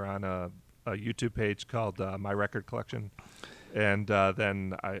 Maybe they're on a YouTube page called My Record Collection. And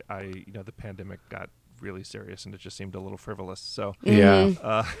then I the pandemic got really serious, and it just seemed a little frivolous. So Yeah.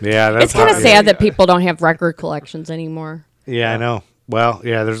 It's kind of sad that people don't have record collections anymore. Yeah, I know. Well,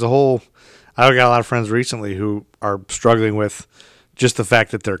 yeah, there's a whole. I got a lot of friends recently who are struggling with just the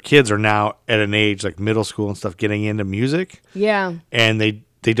fact that their kids are now at an age like middle school and stuff getting into music. Yeah. And they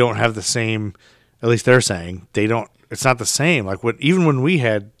don't have the same. At least they're saying they don't. It's not the same. Like even when we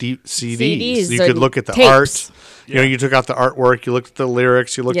had CDs, you could look at the tapes. art. You took out the artwork. You looked at the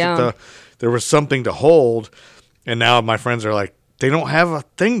lyrics. You looked at there was something to hold. And now my friends are like, they don't have a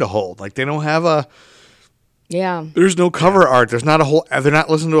thing to hold. Like they don't have a. Yeah. There's no cover art. There's not a whole. They're not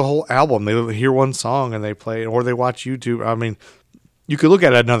listening to a whole album. They hear one song and they play, or they watch YouTube. I mean, you could look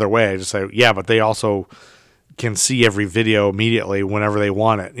at it another way. Just say, yeah, but they also can see every video immediately whenever they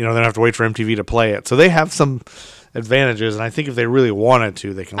want it. They don't have to wait for MTV to play it. So they have some advantages, and I think if they really wanted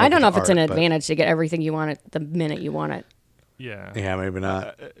to, they can. I don't know if art, it's an advantage to get everything you want it the minute you want it. Yeah. Yeah, maybe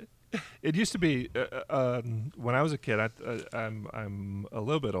not. It used to be when I was a kid. I'm a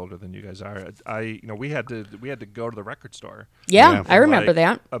little bit older than you guys are. We had to go to the record store. Yeah. I remember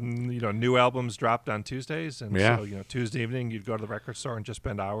that. New albums dropped on Tuesdays, and Yeah. so Tuesday evening you'd go to the record store and just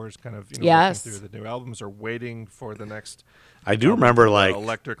spend hours kind of Yes. looking through the new albums or waiting for the next. I do remember like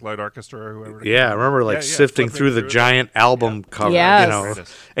Electric Light Orchestra or whoever. Yeah, I remember like sifting through the giant album cover.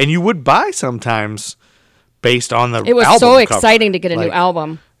 Yes. And you would buy sometimes based on the. It was album so cover. exciting to get a new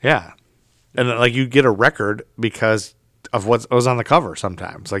album. Yeah, and like you get a record because of what was on the cover.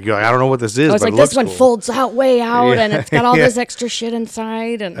 Sometimes, like you're like, I don't know what this is. I was but like, it this looks one cool. folds out way out, and it's got all Yeah. this extra shit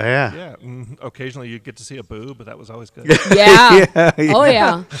inside, and Yeah. Occasionally you'd get to see a boob, but that was always good. yeah. Yeah. Oh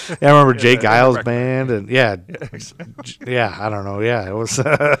yeah. I remember Jay Giles' record. band, and yeah, I don't know. Yeah, it was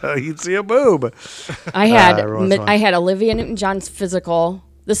you'd see a boob. I had every once in a while. I had Olivia Newton-John's physical.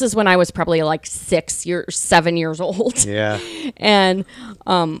 This is when I was probably like 7 years old. Yeah, And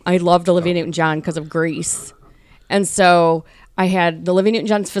I loved Olivia Newton-John because of Grease. And so I had the Olivia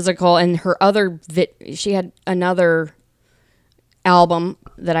Newton-John's physical, and her other she had another album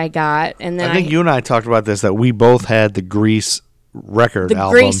that I got, and then I think you and I talked about this, that we both had the Grease record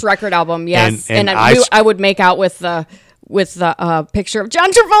album. Grease record album, yes. And And, I knew I would make out with the picture of John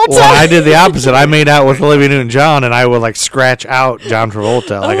Travolta. Well, I did the opposite. I made out with Olivia Newton-John, and I would like scratch out John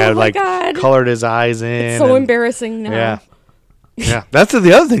Travolta. Like Oh I would my like God. colored his eyes in. It's so and- embarrassing now. Yeah, yeah. That's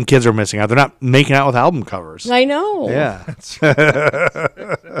the other thing kids are missing out. They're not making out with album covers. I know. Yeah,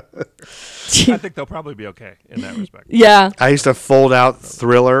 I think they'll probably be okay in that respect. Yeah. I used to fold out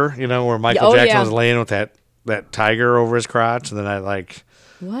Thriller. Where Michael Oh, Jackson yeah. was laying with that tiger over his crotch, and then I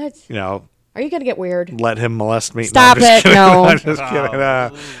What? Are you gonna get weird? let him molest me. Stop I'm just it, kidding. no. I'm just kidding.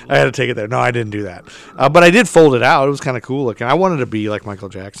 I had to take it there. No, I didn't do that. But I did fold it out. It was kind of cool looking. I wanted to be like Michael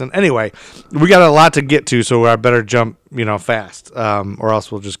Jackson. Anyway, we got a lot to get to, so I better jump, fast, or else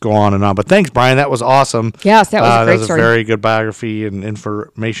we'll just go on and on. But thanks, Brian. That was awesome. Yes, that was a great That story. a very good biography and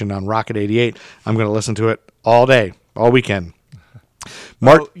information on Rocket 88. I'm going to listen to it all day, all weekend.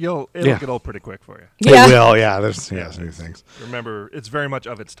 Mark, It'll Yeah. get old pretty quick for you. Yeah. It will, yeah. There's new things. Remember, it's very much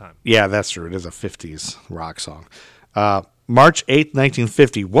of its time. Yeah, that's true. It is a 50s rock song. March 8th,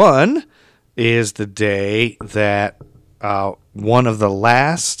 1951 is the day that one of the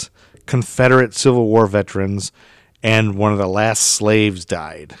last Confederate Civil War veterans and one of the last slaves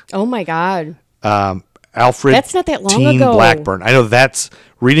died. Oh my God. Alfred That's not that long Dean ago. Blackburn. I know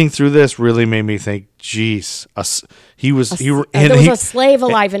reading through this really made me think, geez, he was There was a slave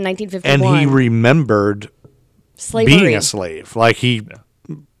alive in 1951. and he remembered Slavery. being a slave. Like he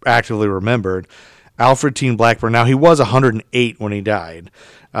actively remembered. Alfred Dean Blackburn. Now he was 108 when he died.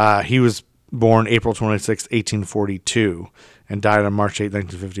 He was born April 26, 1842, and died on March 8,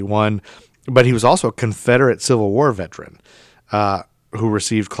 1951. But he was also a Confederate Civil War veteran who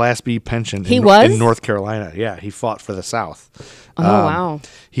received Class B pension in North Carolina. Yeah, he fought for the South. Oh, wow.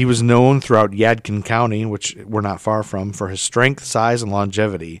 He was known throughout Yadkin County, which we're not far from, for his strength, size, and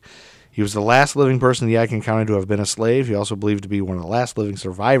longevity. He was the last living person in Yadkin County to have been a slave. He also believed to be one of the last living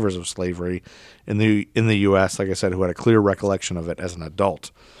survivors of slavery in the U.S., like I said, who had a clear recollection of it as an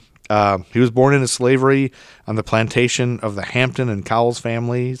adult. He was born into slavery on the plantation of the Hampton and Cowles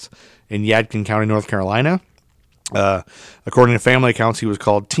families in Yadkin County, North Carolina. According to family accounts, he was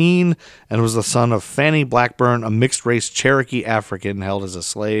called Teen and was the son of Fanny Blackburn, a mixed-race Cherokee African held as a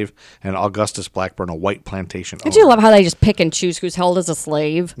slave, and Augustus Blackburn, a white plantation owner. Don't you love how they just pick and choose who's held as a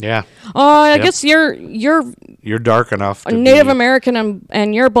slave? Yeah. Oh, I Yep. guess you're dark enough to Native be, American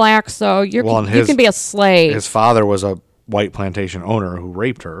and you're black, so you can be a slave. His father was a white plantation owner who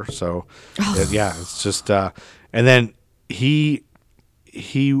raped her, so yeah, it's just and then he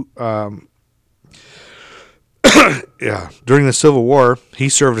yeah, during the Civil War, he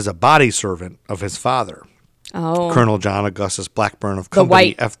served as a body servant of his father, Colonel John Augustus Blackburn of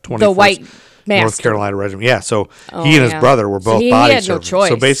Company F-21st the white North master. Carolina Regiment. Yeah, so he and his brother were both he body had no servants. choice.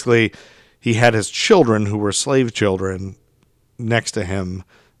 So basically, he had his children, who were slave children, next to him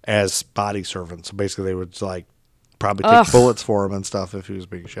as body servants. So basically, they would like probably take bullets for him and stuff if he was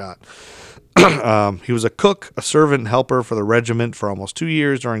being shot. He was a cook, a servant, helper for the regiment for almost 2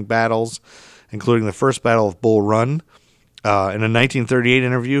 years during battles, including the first Battle of Bull Run. In a 1938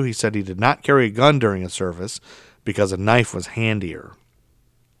 interview, he said he did not carry a gun during his service because a knife was handier.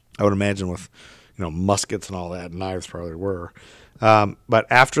 I would imagine with, muskets and all that, knives probably were. But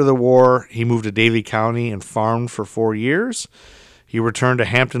after the war, he moved to Davie County and farmed for 4 years. He returned to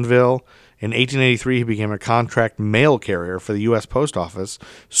Hamptonville. In 1883, he became a contract mail carrier for the U.S. Post Office,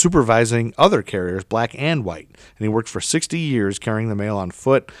 supervising other carriers, black and white. And he worked for 60 years carrying the mail on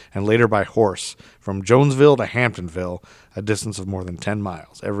foot and later by horse from Jonesville to Hamptonville, a distance of more than 10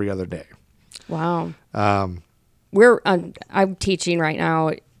 miles every other day. Wow. I'm teaching right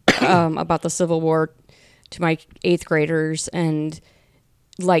now about the Civil War to my 8th graders, and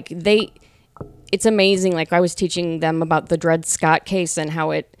it's amazing. Like, I was teaching them about the Dred Scott case and how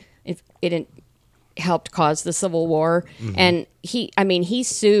it helped cause the Civil War. Mm-hmm. And he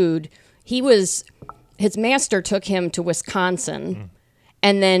sued. His master took him to Wisconsin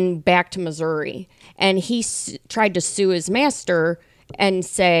and then back to Missouri. And he tried to sue his master and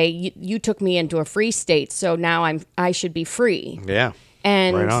say, you took me into a free state, so now I should be free. Yeah.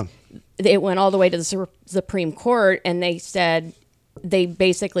 And right on. It went all the way to the Supreme Court, and they said the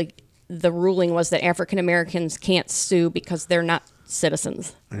ruling was that African Americans can't sue because they're not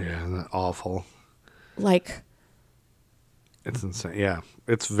citizens. Yeah, that's awful. Like, it's insane. Yeah,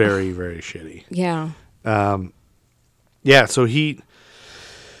 it's very, very shitty. Yeah. Yeah, so he,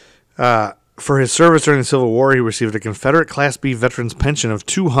 for his service during the Civil War, he received a Confederate Class B veteran's pension of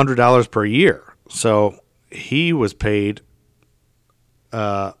 $200 per year. So he was paid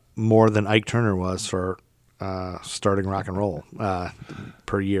more than Ike Turner was for starting rock and roll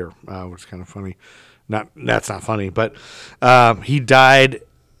per year, which is kind of funny. That's not funny, but he died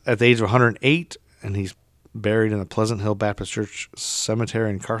at the age of 108, and he's buried in the Pleasant Hill Baptist Church Cemetery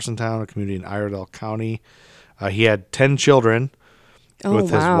in Carsontown, a community in Iredell County. He had 10 children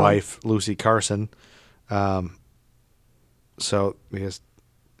with his wife, Lucy Carson. So he has,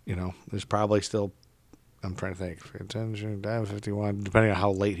 there's probably still, I'm trying to think, 10, 51, depending on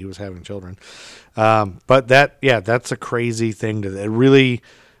how late he was having children. But that's a crazy thing. It really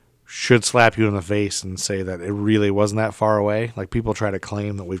should slap you in the face and say that it really wasn't that far away. Like, people try to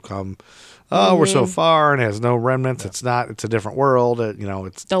claim that we've come, we're so far and it has no remnants. Yeah. It's not. It's a different world.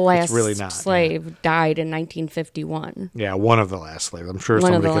 It's the last it's really not. slave died in 1951. Yeah, one of the last slaves. I'm sure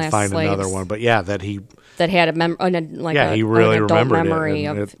somebody could find another one. But yeah, that had he really an adult remembered memory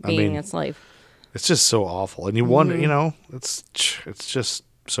of being a slave. It's just so awful, and you wonder, it's just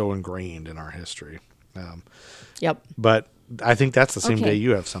so ingrained in our history. Yep. But I think that's the same day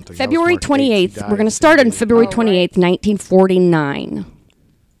you have something. February 28th. We're going to start on February 28th, 1949.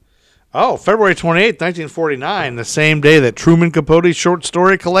 Oh, February 28th, 1949, the same day that Truman Capote's short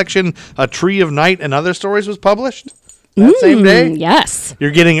story collection, A Tree of Night and Other Stories, was published? That same day? Yes.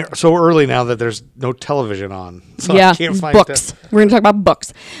 You're getting it so early now that there's no television on. So I can't find books. We're going to talk about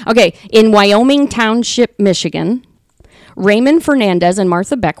books. Okay, in Wyoming Township, Michigan, Raymond Fernandez and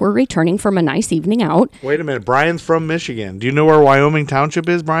Martha Beck were returning from a nice evening out. Wait a minute. Brian's from Michigan. Do you know where Wyoming Township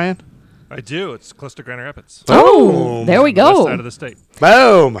is, Brian? I do. It's close to Grand Rapids. Oh, there we go. West side of the state.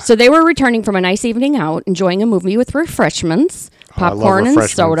 Boom. So they were returning from a nice evening out, enjoying a movie with refreshments, popcorn and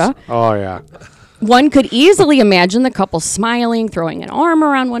soda. Oh, yeah. One could easily imagine the couple smiling, throwing an arm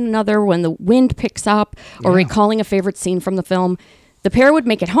around one another when the wind picks up, or recalling a favorite scene from the film. The pair would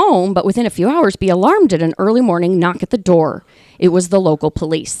make it home, but within a few hours be alarmed at an early morning knock at the door. It was the local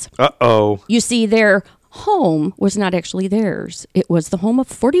police. Uh-oh. You see, their home was not actually theirs. It was the home of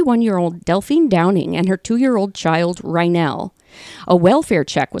 41-year-old Delphine Downing and her 2-year-old child, Rynell. A welfare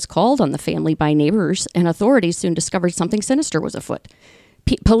check was called on the family by neighbors, and authorities soon discovered something sinister was afoot.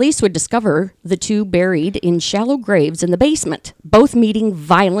 Police would discover the two buried in shallow graves in the basement, both meeting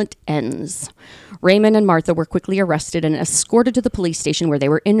violent ends. Raymond and Martha were quickly arrested and escorted to the police station where they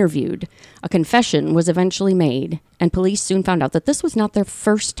were interviewed. A confession was eventually made, and police soon found out that this was not their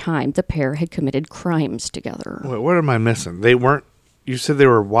first time the pair had committed crimes together. Wait, what am I missing? They weren't. You said they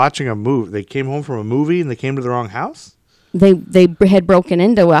were watching a movie. They came home from a movie and they came to the wrong house? They had broken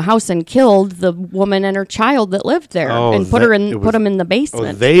into a house and killed the woman and her child that lived there, and put them in the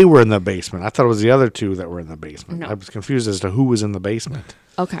basement. Oh, they were in the basement. I thought it was the other two that were in the basement. No. I was confused as to who was in the basement.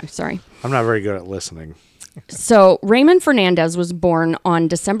 Okay, sorry. I'm not very good at listening. So Raymond Fernandez was born on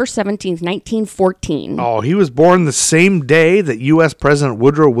December 17th, 1914. Oh, he was born the same day that U.S. President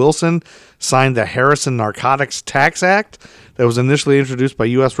Woodrow Wilson signed the Harrison Narcotics Tax Act that was initially introduced by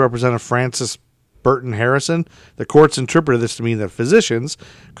U.S. Representative Francis Burton Harrison. The courts interpreted this to mean that physicians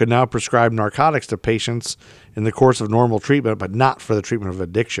could now prescribe narcotics to patients in the course of normal treatment, but not for the treatment of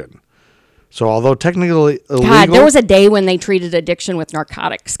addiction. So although technically illegal... God, there was a day when they treated addiction with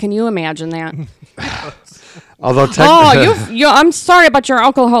narcotics. Can you imagine that? although I'm sorry about your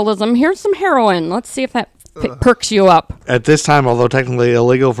alcoholism. Here's some heroin. Let's see if that perks you up. At this time, although technically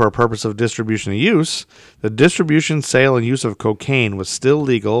illegal for a purpose of distribution and use, the distribution, sale, and use of cocaine was still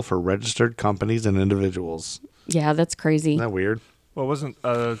legal for registered companies and individuals. Yeah, that's crazy. Isn't that weird? Well, wasn't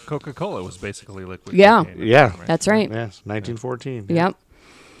Coca-Cola was basically liquid Yeah. cocaine? Yeah. That's right. Yes, 1914. Yep.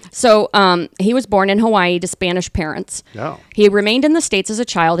 So he was born in Hawaii to Spanish parents. Oh. He remained in the States as a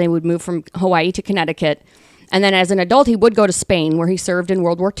child and would move from Hawaii to Connecticut. And then as an adult, he would go to Spain, where he served in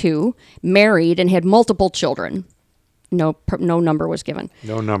World War II, married, and had multiple children. No number was given.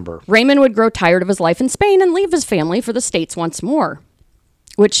 No number. Raymond would grow tired of his life in Spain and leave his family for the States once more.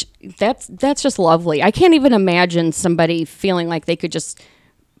 Which, that's just lovely. I can't even imagine somebody feeling like they could just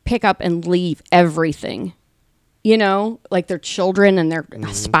pick up and leave everything. You know, like their children and their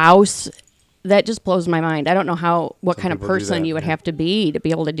spouse. That just blows my mind. I don't know what kind of people do person that, you would yeah. have to be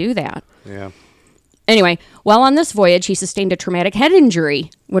able to do that. Yeah. Anyway, while on this voyage, he sustained a traumatic head injury.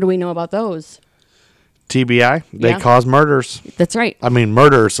 What do we know about those? TBI. They Yeah. cause murders. That's right. I mean,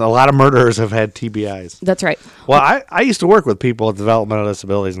 murders. A lot of murderers have had TBIs. That's right. Well, I used to work with people with developmental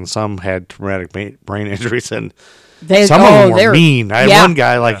disabilities, and some had traumatic brain injuries, and some of them were mean. I had one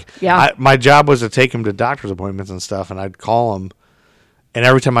guy, my job was to take him to doctor's appointments and stuff, and I'd call him, and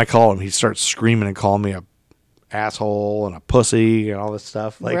every time I call him, he'd start screaming and calling me a asshole and a pussy and all this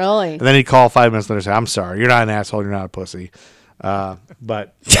stuff. Like, really? And then he'd call 5 minutes later and say, "I'm sorry, you're not an asshole, you're not a pussy.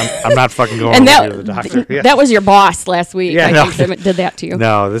 But I'm not fucking going And over to the doctor." Yeah. that was your boss last week. Yeah, I no. think they did that to you.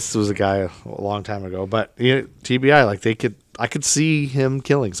 No, this was a guy a long time ago. But TBI, like I could see him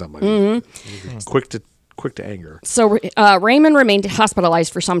killing somebody. Mm-hmm. Quick to anger. So Raymond remained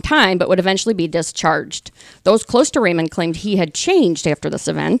hospitalized for some time, but would eventually be discharged. Those close to Raymond claimed he had changed after this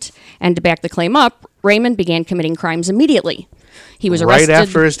event, and to back the claim up, Raymond began committing crimes immediately. He was arrested right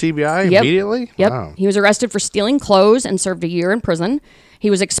after his TBI. Yep. Immediately. Yep. Wow. He was arrested for stealing clothes and served a year in prison. He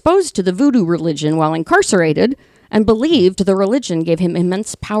was exposed to the voodoo religion while incarcerated, and believed the religion gave him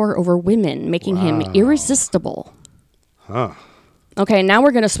immense power over women, making him irresistible. Huh. Okay, now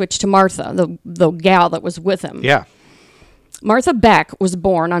we're going to switch to Martha, the gal that was with him. Yeah. Martha Beck was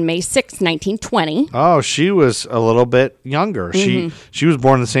born on May 6, 1920. Oh, she was a little bit younger. She was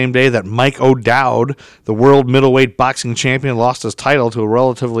born the same day that Mike O'Dowd, the world middleweight boxing champion, lost his title to a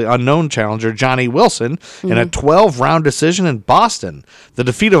relatively unknown challenger, Johnny Wilson, in a 12-round decision in Boston. The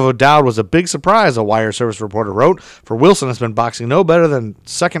defeat of O'Dowd was a big surprise, a wire service reporter wrote, for Wilson has been boxing no better than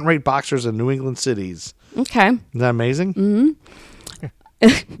second-rate boxers in New England cities. Okay. Isn't that amazing? Mm-hmm.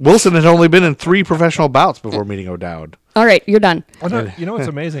 Wilson had only been in 3 professional bouts before meeting O'Dowd. All right, you're done. You know what's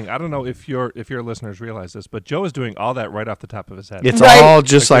amazing? I don't know if your listeners realize this, but Joe is doing all that right off the top of his head. It's Right. all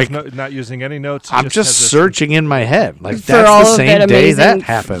just like not using any notes. He I'm has just this searching in my head. Like For that's all the of same that day that amazing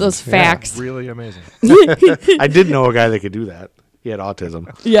happened. those Yeah. facts. really amazing. I did know a guy that could do that. He had autism.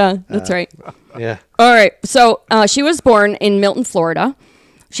 Yeah, that's right. Yeah. All right, so she was born in Milton, Florida.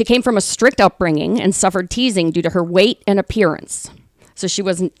 She came from a strict upbringing and suffered teasing due to her weight and appearance. So she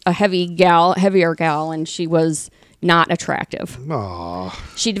wasn't a heavier gal, and she was not attractive. Aww.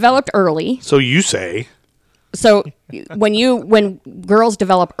 She developed early. So you say. So when girls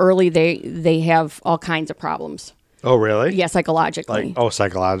develop early, they have all kinds of problems. Oh, really? Yeah, psychologically.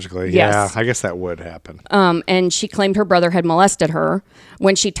 Psychologically. Yes. Yeah, I guess that would happen. And she claimed her brother had molested her.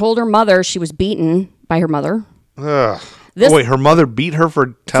 When she told her mother she was beaten by her mother. Ugh. This- wait, her mother beat her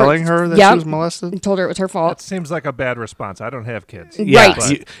for telling her that she was molested? And told her it was her fault. That seems like a bad response. I don't have kids. Right.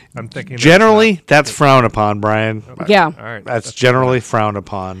 but You- I'm thinking Generally, that's frowned upon, Brian. Yeah. All right. That's generally frowned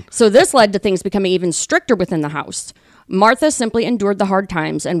upon. So this led to things becoming even stricter within the house. Martha simply endured the hard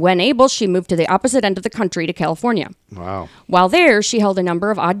times, and when able, she moved to the opposite end of the country to California. Wow. While there, she held a number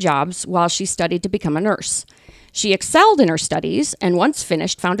of odd jobs while she studied to become a nurse. She excelled in her studies, and once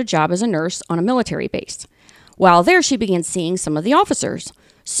finished, found a job as a nurse on a military base. While there, she began seeing some of the officers.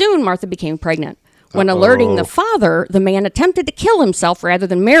 Soon, Martha became pregnant. When alerting the father, the man attempted to kill himself rather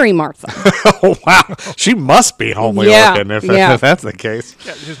than marry Martha. Oh, wow. She must be homely looking if that's the case.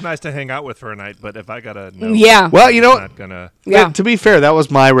 Yeah, it's just nice to hang out with for a night, but if I gotta know, Yeah. Well, you know, not gonna. Yeah. to be fair, that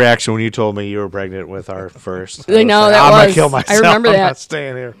was my reaction when you told me you were pregnant with our first. I know, that I'm gonna was- kill I myself. remember I'm that. not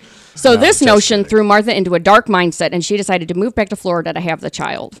staying here. So this just notion kidding. threw Martha into a dark mindset, and she decided to move back to Florida to have the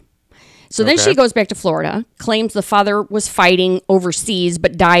child. So then Okay. she goes back to Florida, claims the father was fighting overseas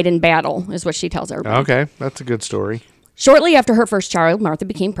but died in battle, is what she tells everybody. Okay, that's a good story. Shortly after her first child, Martha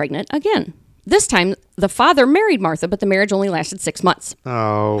became pregnant again. This time, the father married Martha, but the marriage only lasted 6 months.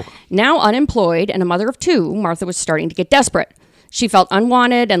 Oh, Now unemployed and a mother of 2, Martha was starting to get desperate. She felt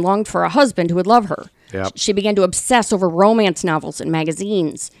unwanted and longed for a husband who would love her. Yep. She began to obsess over romance novels and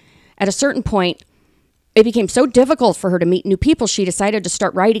magazines. At a certain point, it became so difficult for her to meet new people, she decided to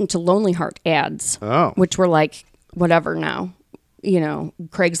start writing to Lonely Heart ads, which were like whatever now,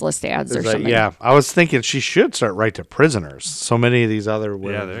 Craigslist ads or something. yeah. I was thinking she should start right to prisoners. So many of these other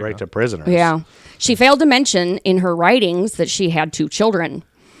women there you write go. to prisoners. Yeah. She failed to mention in her writings that she had 2 children.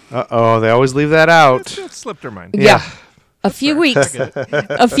 Uh-oh, they always leave that out. It slipped her mind. Yeah. A few weeks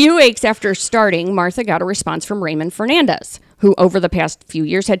after starting, Martha got a response from Raymond Fernandez, who over the past few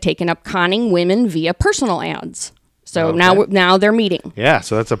years had taken up conning women via personal ads. So now they're meeting. Yeah,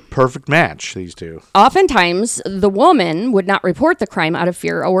 so that's a perfect match, these two. Oftentimes, the woman would not report the crime out of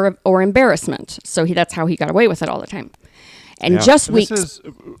fear or embarrassment. So that's how he got away with it all the time. And just This weeks. is.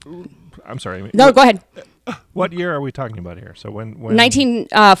 I'm sorry. No, go ahead. What year are we talking about here? So when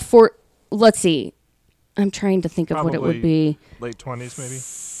 1904. Let's see. I'm trying to think of what it would be. Late 20s,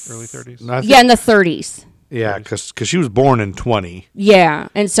 maybe early 30s. I think- Yeah, in the 30s. Yeah, because she was born in 20. Yeah,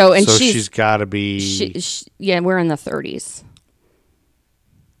 and so she's got to be yeah, we're in the 30s.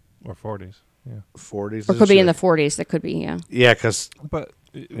 Or 40s. Yeah. 40s. Or could be in the 40s. That could be, yeah. Yeah, because But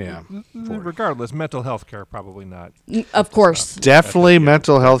Yeah. regardless, mental health care probably not. Of course. definitely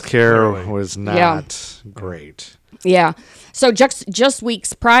mental health care Clearly. was not Yeah. great. Yeah. So just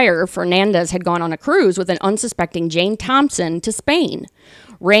weeks prior, Fernandez had gone on a cruise with an unsuspecting Jane Thompson to Spain.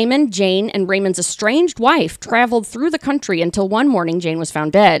 Raymond, Jane, and Raymond's estranged wife traveled through the country until one morning Jane was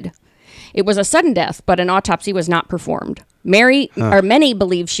found dead. It was a sudden death, but an autopsy was not performed. Many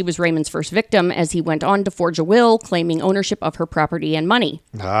believe she was Raymond's first victim, as he went on to forge a will claiming ownership of her property and money.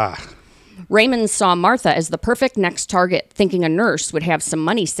 Raymond saw Martha as the perfect next target, thinking a nurse would have some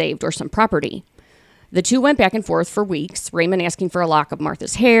money saved or some property. The two went back and forth for weeks, Raymond asking for a lock of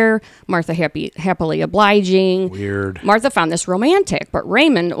Martha's hair, Martha happily obliging. Weird. Martha found this romantic, but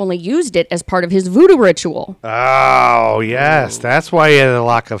Raymond only used it as part of his voodoo ritual. Oh, yes. That's why he had a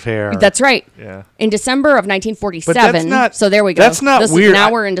lock of hair. That's right. Yeah. In December of 1947. But that's not- so there we go. that's not weird.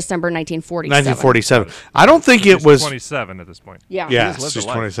 Now we're in December 1947. 1947. I don't think She's it was. 27 at this point. Yeah. Yeah, She's lived she's a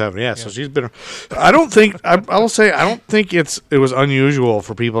life. 27. Yeah, so she's been. I don't think. I will say. I don't think it was unusual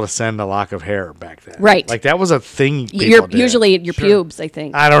for people to send a lock of hair back then. Right. Like that was a thing. You're people did. usually your pubes, I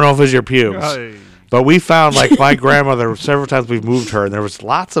think. I don't know if it was your pubes. Hey. But we found like my grandmother several times we've moved her and there was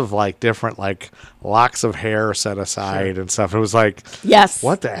lots of like different like locks of hair set aside and stuff. It was like Yes.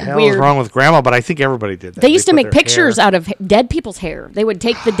 what the hell Weird. is wrong with grandma? But I think everybody did that. They used to put make their pictures hair- out of dead people's hair. They would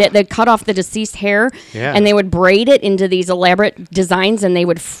take they'd cut off the deceased hair Yeah. and they would braid it into these elaborate designs and they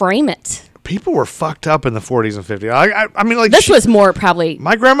would frame it. People were fucked up in the 40s and 50s. I mean, like This was more probably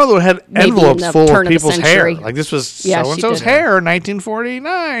my grandmother had Maybe in envelopes the full turn of of the people's hair. century. Like this was Yeah, so and she so's did. hair,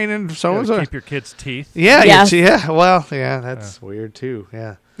 1949, and so and Gotta so. keep your kids' teeth. Yeah, Yes. yeah. Well, yeah, that's weird too.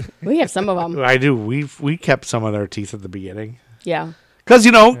 Yeah, we have some of them. I do. We kept some of their teeth at the beginning Yeah. because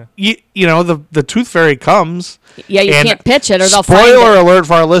you know the tooth fairy comes. Yeah, you and can't pitch it or they'll spoiler find it. alert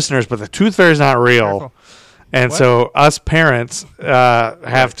for our listeners, but the tooth fairy is not real. Careful. And so us parents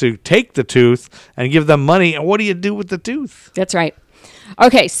have to take the tooth and give them money. And what do you do with the tooth? That's right.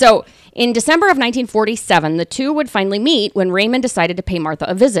 Okay, so in December of 1947, the two would finally meet when Raymond decided to pay Martha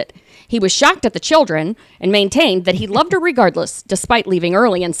a visit. He was shocked at the children and maintained that he loved her regardless, despite leaving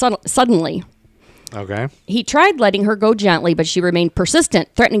early and suddenly. Okay. He tried letting her go gently, but she remained persistent,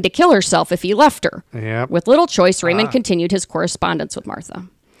 threatening to kill herself if he left her. Yep. With little choice, Raymond continued his correspondence with Martha.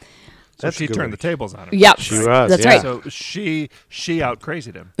 So That's she good. turned the tables on him. Yep. She was, That's yeah. right. So she out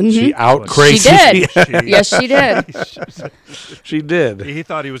crazied him. She out crazy. She did. She- Yes, she did. She did. He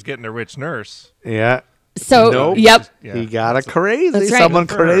thought he was getting a rich nurse. Yeah. So, Nope. yep. Yeah. He got a crazy. That's right. Someone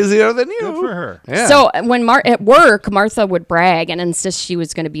Good for her. crazier than you. Good for her. Yeah. So when at work, Martha would brag and insist she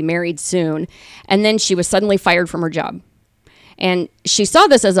was going to be married soon, and then she was suddenly fired from her job. And she saw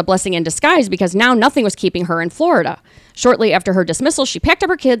this as a blessing in disguise because now nothing was keeping her in Florida. Shortly after her dismissal, she packed up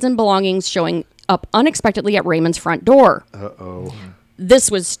her kids and belongings, showing up unexpectedly at Raymond's front door. Uh-oh. This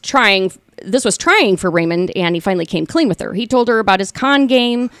was trying for Raymond, and he finally came clean with her. He told her about his con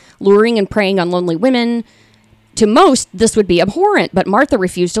game, luring and preying on lonely women. To most, this would be abhorrent, but Martha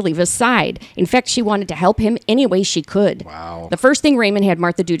refused to leave his side. In fact, she wanted to help him any way she could. Wow. The first thing Raymond had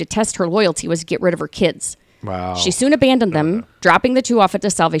Martha do to test her loyalty was get rid of her kids. Wow. She soon abandoned them, dropping the two off at the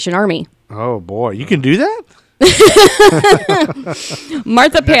Salvation Army. Oh, boy. You can do that? Martha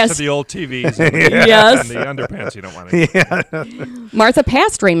Next to passed. the old TVs and the, Yes. and the underpants you don't want to Martha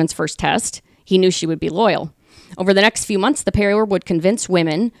passed Raymond's first test. He knew she would be loyal. Over the next few months, the pair would convince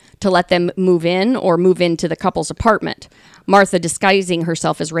women to let them move in or move into the couple's apartment, Martha disguising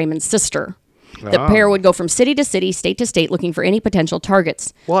herself as Raymond's sister. The pair would go from city to city, state to state, looking for any potential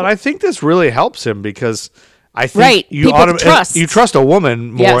targets. Well, and I think this really helps him because I think Right. you People trust. you trust a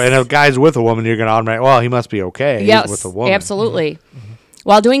woman more, Yes. and if a guy's with a woman, you're going to automatically, well, he must be okay. Yes, He's with a woman. absolutely.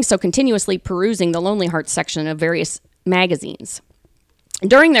 While doing so, continuously perusing the Lonely Hearts section of various magazines.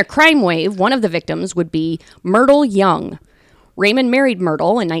 During their crime wave, one of the victims would be Myrtle Young. Raymond married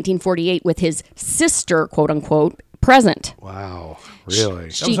Myrtle in 1948 with his sister, quote unquote, present. Wow. Really?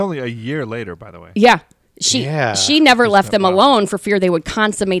 That was only a year later, by the way. Yeah. Yeah. She never left them alone for fear they would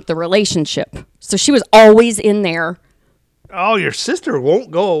consummate the relationship. So she was always in there. Oh, your sister won't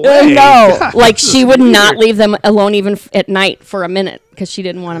go away. No, God, like this she is would not weird. leave them alone even at night for a minute because she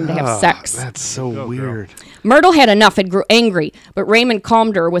didn't want them to have sex. That's so weird. Myrtle had enough and grew angry, but Raymond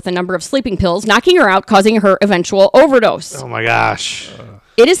calmed her with a number of sleeping pills, knocking her out, causing her eventual overdose. Oh, my gosh.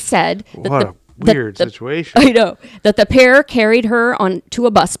 It is said that What a weird situation. I know that the pair carried her on to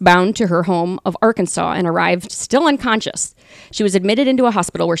a bus bound to her home of Arkansas and arrived still unconscious. She was admitted into a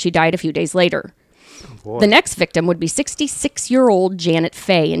hospital where she died a few days later. The next victim would be 66-year-old Janet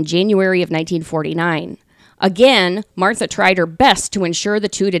Fay in January of 1949. Again, Martha tried her best to ensure the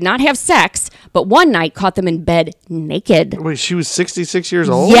two did not have sex, but one night caught them in bed naked. Wait, she was 66 years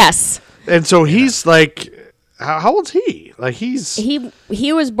old? Yes. And so he's like, how old's he? Like he's...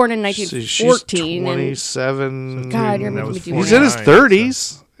 He was born in She's 1914. and 27. God, you're That making was me do He's in his 49,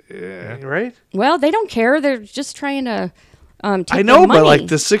 30s, right? well, they don't care. They're just trying to take I know, their but money. like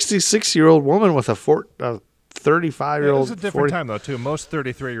the 66-year-old woman with a 35-year-old. It was a different time, though, too. Most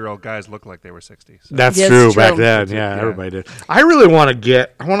 33-year-old guys looked like they were 60. So. That's Yes, true, true. back then. Yeah, everybody did. I really want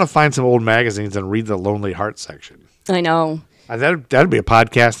to find some old magazines and read the Lonely Heart section. I know. That'd be a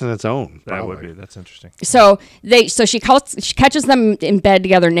podcast in its own. That would probably. be. That's interesting. So she catches them in bed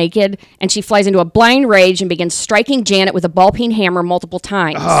together naked, and she flies into a blind rage and begins striking Janet with a ball-peen hammer multiple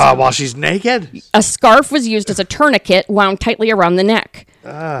times. While she's naked? A scarf was used as a tourniquet wound tightly around the neck.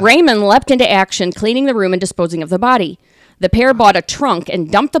 Raymond leapt into action, cleaning the room and disposing of the body. The pair bought a trunk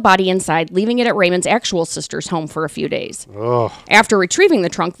and dumped the body inside, leaving it at Raymond's actual sister's home for a few days. After retrieving the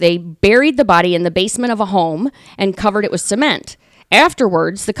trunk, they buried the body in the basement of a home and covered it with cement.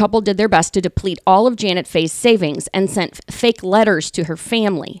 Afterwards, the couple did their best to deplete all of Janet Fay's savings and sent fake letters to her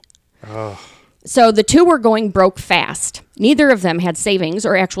family. So the two were going broke fast. Neither of them had savings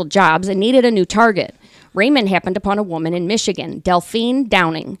or actual jobs and needed a new target. Raymond happened upon a woman in Michigan, Delphine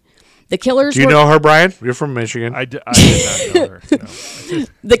Downing. The killers Do you know her, Brian? You're from Michigan. I did not know her. No.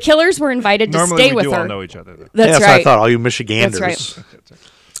 The killers were invited to Normally, stay we with do her. all know each other. Though. That's what right. I thought. All you Michiganders. That's right.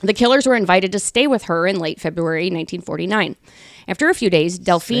 The killers were invited to stay with her in late February 1949. After a few days,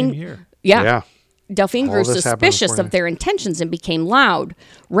 Delphine... Same year. Yeah. Delphine All grew this happened suspicious before of their intentions and became loud.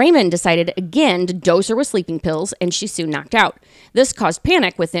 Raymond decided again to dose her with sleeping pills, and she soon knocked out. This caused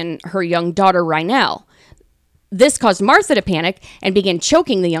panic within her young daughter, Rhinell. This caused Martha to panic and began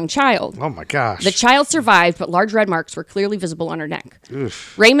choking the young child. Oh, my gosh. The child survived, but large red marks were clearly visible on her neck.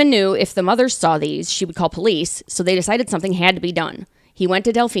 Raymond knew if the mothers saw these, she would call police, so they decided something had to be done. He went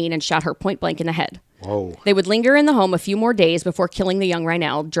to Delphine and shot her point blank in the head. Whoa. They would linger in the home a few more days before killing the young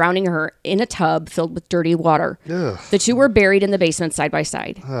Rhinell, drowning her in a tub filled with dirty water. The two were buried in the basement side by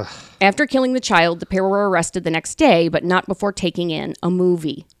side. After killing the child, the pair were arrested the next day, but not before taking in a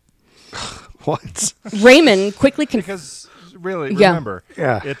movie. What? Raymond quickly Because really, Yeah. remember,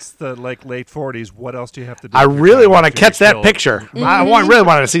 Yeah. it's the late 40s. What else do you have to do? I if you're really trying want to do catch your that skills? picture. Mm-hmm. I really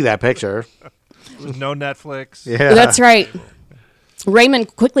wanted to see that picture. No Netflix. Yeah. That's right.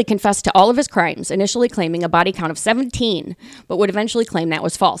 Raymond quickly confessed to all of his crimes, initially claiming a body count of 17, but would eventually claim that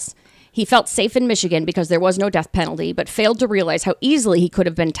was false. He felt safe in Michigan because there was no death penalty, but failed to realize how easily he could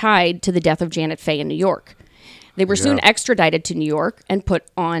have been tied to the death of Janet Faye in New York. They were soon extradited to New York and put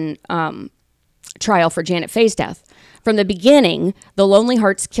on trial for Janet Faye's death. From the beginning, the Lonely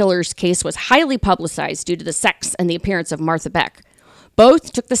Hearts Killers case was highly publicized due to the sex and the appearance of Martha Beck.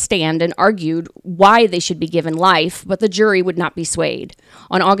 Both took the stand and argued why they should be given life, but the jury would not be swayed.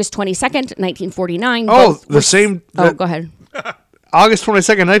 On August 22nd, 1949... Oh, go ahead. August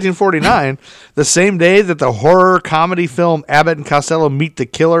 22nd, 1949, the same day that the horror comedy film Abbott and Costello Meet the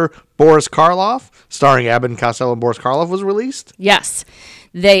Killer Boris Karloff, starring Abbott and Costello and Boris Karloff, was released? Yes.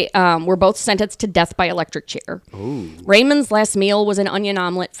 They were both sentenced to death by electric chair. Ooh. Raymond's last meal was an onion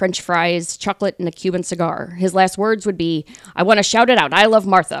omelet, French fries, chocolate, and a Cuban cigar. His last words would be, "I want to shout it out. I love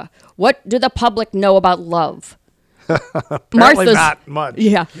Martha. What do the public know about love?" Apparently not much.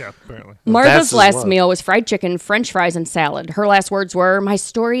 Yeah, apparently. Martha's last meal was fried chicken, French fries, and salad. Her last words were, "My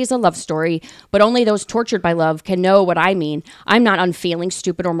story is a love story, but only those tortured by love can know what I mean. I'm not unfeeling,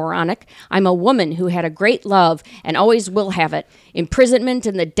 stupid, or moronic. I'm a woman who had a great love and always will have it. Imprisonment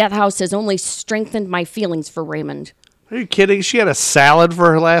in the death house has only strengthened my feelings for Raymond." Are you kidding? She had a salad for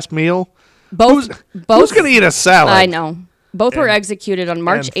her last meal? Both. Who's going to eat a salad? I know. Both were executed on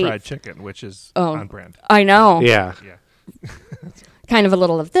March 8th. And fried chicken, which is on brand. I know. Yeah. Kind of a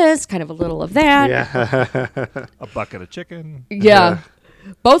little of this, kind of a little of that. Yeah. A bucket of chicken. Yeah.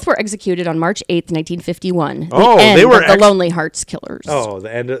 Both were executed on March 8th, 1951. They were the Lonely Hearts Killers. Oh,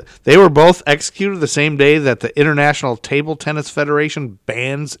 the end. They were both executed the same day that the International Table Tennis Federation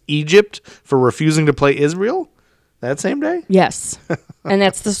bans Egypt for refusing to play Israel? That same day? Yes. And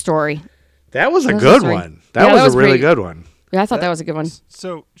that's the story. That was a good one. That was a really good one. Yeah, I thought that was a good one.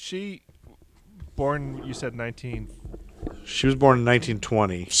 So she born, you said She was born in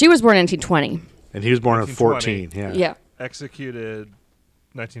 1920. She was born in 1920. And he was born in 14. Yeah. Executed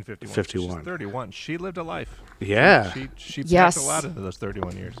 1951. 51. She's 31. She lived a life. Yeah. She packed a lot into those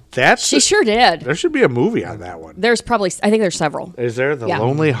 31 years. She sure did. There should be a movie on that one. There's probably, I think there's several. Is there? The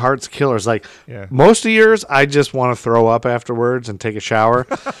Lonely Hearts Killers. Like, Yeah. most of yours, I just want to throw up afterwards and take a shower.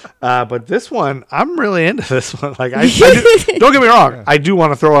 But this one, I'm really into this one. Like, I do, don't get me wrong. I do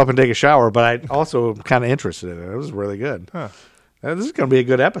want to throw up and take a shower, but I also am kind of interested in it. It was really good. Huh. This is going to be a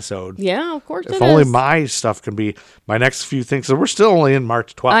good episode. Yeah, of course it is. If only my stuff can be my next few things. So we're still only in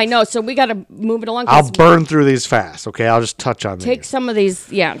March 12th. I know, so we got to move it along. I'll burn through these fast, okay? I'll just touch on Take these. some of these,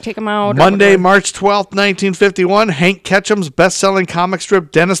 take them out. Monday, March 12th, 1951, Hank Ketchum's best-selling comic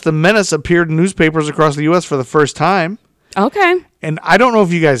strip Dennis the Menace appeared in newspapers across the U.S. for the first time. Okay. And I don't know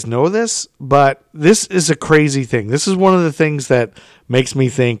if you guys know this, but this is a crazy thing. This is one of the things that makes me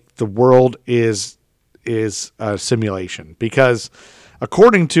think the world is a simulation, because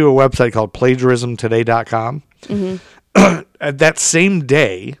according to a website called plagiarismtoday.com, that same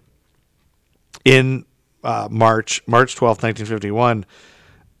day in March 12th, 1951,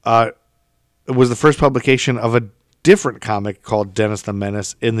 it was the first publication of a different comic called Dennis the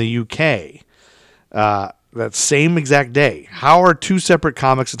Menace in the UK. That same exact day. How are two separate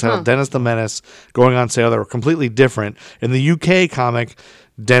comics entitled Dennis the Menace going on sale that were completely different? In the UK comic,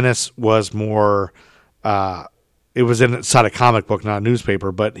 Dennis was more... it was inside a comic book, not a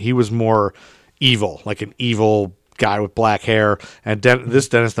newspaper, but he was more evil, like an evil guy with black hair. And this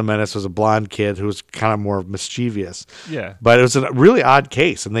Dennis the Menace was a blonde kid who was kind of more mischievous. Yeah. But it was a really odd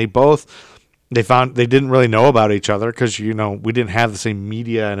case, and they didn't really know about each other because, we didn't have the same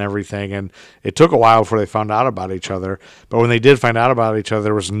media and everything, and it took a while before they found out about each other. But when they did find out about each other,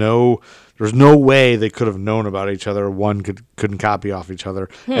 there was no way they could have known about each other. One couldn't copy off each other.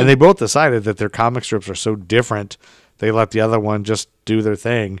 And they both decided that their comic strips are so different, they let the other one just do their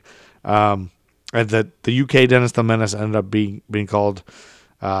thing. And that the UK Dennis the Menace ended up being called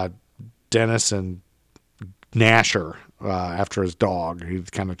Dennis and Gnasher after his dog. He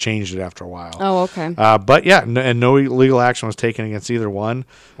kind of changed it after a while. Oh, okay. But yeah, and no legal action was taken against either one.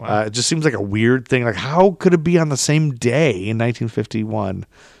 Wow. It just seems like a weird thing. Like, how could it be on the same day in 1951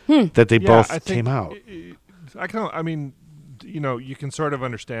 that they both came out? You can sort of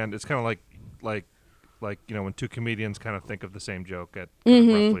understand. It's kind of like when two comedians kind of think of the same joke at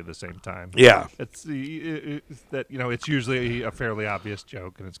roughly the same time. Yeah. It's that it's usually a fairly obvious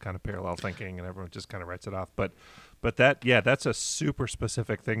joke, and it's kind of parallel thinking, and everyone just kind of writes it off. But that's a super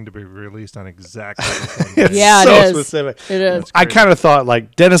specific thing to be released on exactly the same day. Yeah, so it is. Specific. It is. I kind of thought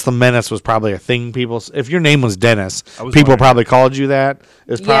like Dennis the Menace was probably a thing if your name was Dennis, people wondering. probably called you that.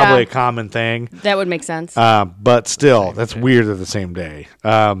 It's probably a common thing. That would make sense. But still, that's weird at the same day.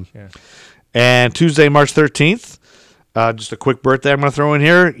 And Tuesday, March 13th, just a quick birthday I'm going to throw in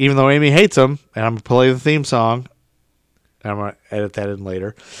here, even though Amy hates him, and I'm going to play the theme song. I'm going to edit that in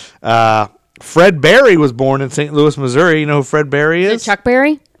later. Fred Berry was born in St. Louis, Missouri. You know who Fred Berry is? Is it Chuck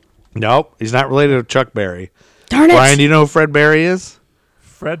Berry? Nope, he's not related to Chuck Berry. Darn it. Brian, do you know who Fred Berry is?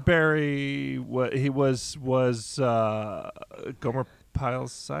 Fred Berry, he was Gomer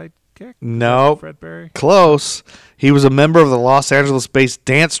Pyle's sidekick? No. Fred Berry? Close. He was a member of the Los Angeles-based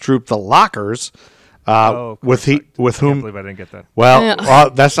dance troupe, The Lockers, with I whom. can't believe I didn't get that. Well, Yeah.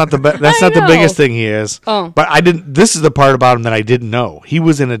 that's not the that's not the know. biggest thing he is. Oh. But I didn't. This is the part about him that I didn't know. He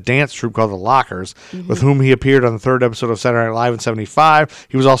was in a dance troupe called The Lockers, with whom he appeared on the third episode of Saturday Night Live in '75.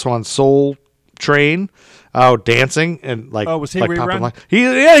 He was also on Soul Train, dancing and like. Oh, was he like rerun? popping he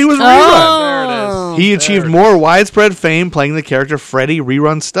was rerun. There it is. He achieved more widespread fame playing the character Freddie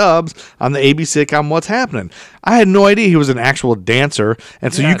Rerun Stubbs on the ABC sitcom What's Happening. I had no idea he was an actual dancer,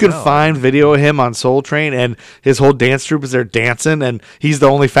 and so you can find video of him on Soul Train, and his whole dance troupe is there dancing, and he's the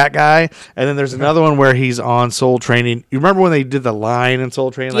only fat guy. And then there's another one where he's on Soul Train. And you remember when they did the line in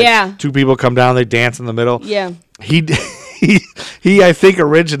Soul Train? Like Yeah. two people come down, they dance in the middle. Yeah. He I think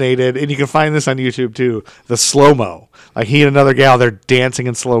originated, and you can find this on YouTube too, the slow-mo. Like he and another gal, they're dancing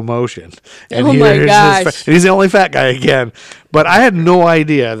in slow motion. And Oh my gosh. and he's the only fat guy again. But I had no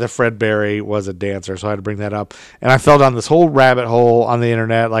idea that Fred Berry was a dancer, so I had to bring that up. And I fell down this whole rabbit hole on the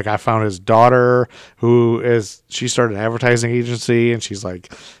internet. Like I found his daughter, she started an advertising agency, and she's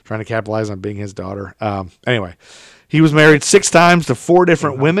like trying to capitalize on being his daughter. Anyway, he was married 6 times to 4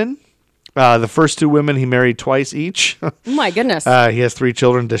 different women. The first 2 women he married twice each. Oh my goodness. He has 3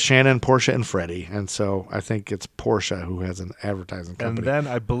 children, DeShannon, Portia, and Freddie. And so I think it's Portia who has an advertising company. And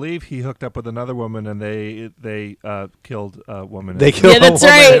then I believe he hooked up with another woman, and they killed a woman. They killed that's a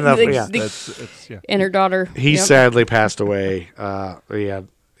woman right. in the- The- yeah. the- And her daughter. He Yep. sadly passed away. He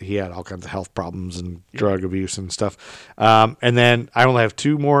had all kinds of health problems and drug abuse and stuff. And then I only have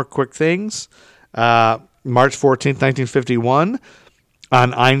 2 more quick things. March 14th, 1951.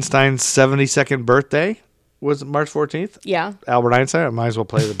 On Einstein's 72nd birthday, was it March 14th? Yeah. Albert Einstein. I might as well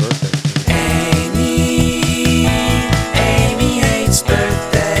play the birthday. Amy hates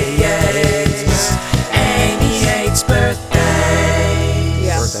birthdays. Amy hates birthdays.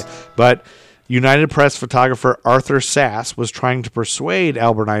 Yeah. Birthday. But United Press photographer Arthur Sass was trying to persuade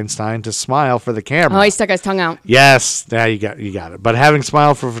Albert Einstein to smile for the camera. Oh, he stuck his tongue out. Yes, yeah, you got it. But having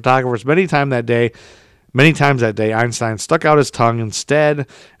smiled for photographers many times that day, Einstein stuck out his tongue instead, and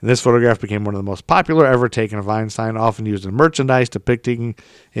this photograph became one of the most popular ever taken of Einstein, often used in merchandise depicting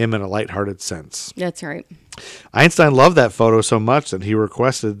him in a lighthearted sense. That's right. Einstein loved that photo so much that he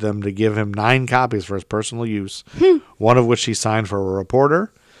requested them to give him 9 copies for his personal use, one of which he signed for a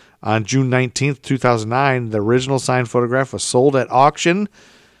reporter. On June 19th, 2009, the original signed photograph was sold at auction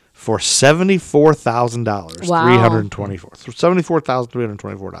for $74,000. Wow.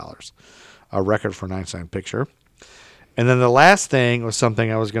 $74,324. A record for an Einstein picture. And then the last thing was something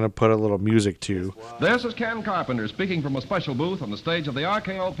I was going to put a little music to. This is Ken Carpenter speaking from a special booth on the stage of the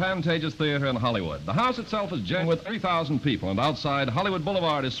RKO Pantages Theater in Hollywood. The house itself is jammed with 3,000 people, and outside, Hollywood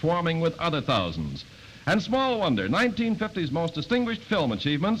Boulevard is swarming with other thousands. And small wonder, 1950's most distinguished film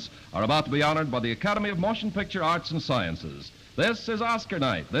achievements are about to be honored by the Academy of Motion Picture Arts and Sciences. This is Oscar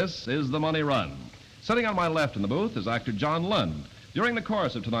night. This is the Money Run. Sitting on my left in the booth is actor John Lund. During the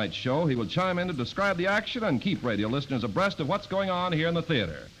course of tonight's show, he will chime in to describe the action and keep radio listeners abreast of what's going on here in the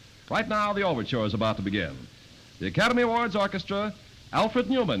theater. Right now, the overture is about to begin. The Academy Awards Orchestra, Alfred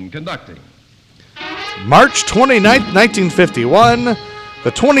Newman conducting. March 29th, 1951,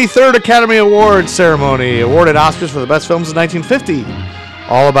 the 23rd Academy Awards ceremony awarded Oscars for the best films of 1950.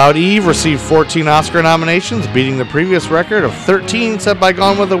 All About Eve received 14 Oscar nominations, beating the previous record of 13 set by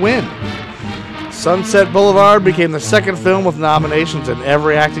Gone with the Wind. Sunset Boulevard became the second film with nominations in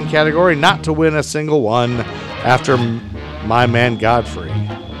every acting category not to win a single one after My Man Godfrey.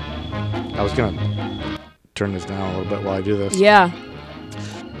 I was going to turn this down a little bit while I do this. Yeah.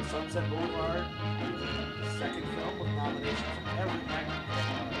 Sunset Boulevard, the second film with nominations in every acting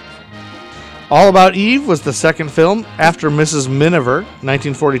category. All About Eve was the second film after Mrs. Miniver,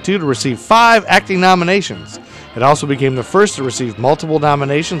 1942, to receive 5 acting nominations. It also became the first to receive multiple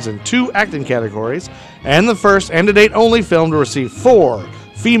nominations in 2 acting categories, and the first and to date only film to receive 4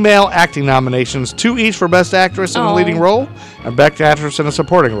 female acting nominations, 2 each for Best Actress in a leading role and Best Actress in a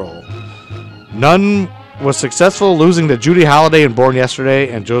supporting role. None was successful, losing to Judy Holliday in Born Yesterday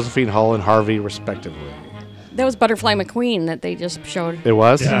and Josephine Hull in Harvey, respectively. That was Butterfly McQueen that they just showed. It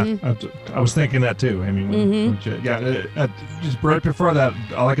was? Yeah, I was thinking that too. I mean, just right before that,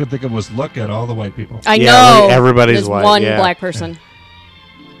 all I could think of was look at all the white people. I Yeah, know. everybody's There's white, one yeah. black person.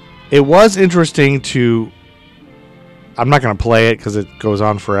 It was interesting to... I'm not going to play it because it goes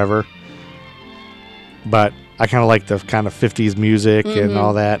on forever. But I kind of like the kind of 50s music and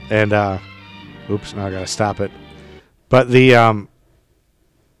all that. And oops, now I gotta stop it. But the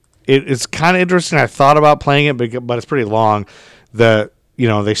it's kind of interesting. I thought about playing it, but it's pretty long.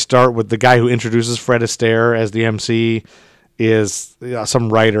 They start with the guy who introduces Fred Astaire as the MC is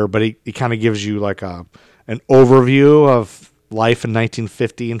some writer, but he kind of gives you like an overview of life in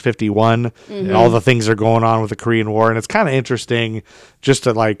 1950 and 51 and all the things that are going on with the Korean War. And it's kind of interesting just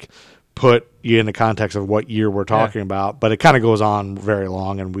to like put you in the context of what year we're talking about, but it kind of goes on very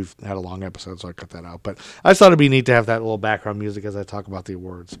long, and we've had a long episode, so I cut that out. But I thought it'd be neat to have that little background music as I talk about the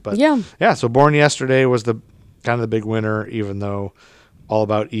awards. But yeah, so Born Yesterday was the kind of the big winner, even though All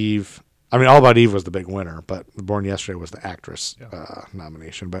About Eve was the big winner, but Born Yesterday was the actress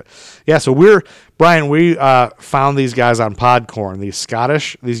nomination. But yeah, so we found these guys on Podcorn,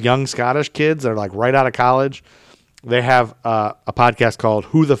 these young Scottish kids that are like right out of college. They have a podcast called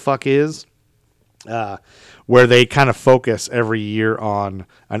Who the Fuck Is, where they kind of focus every year on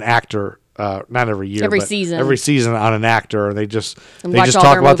an actor. Not every year, every season on an actor, and they just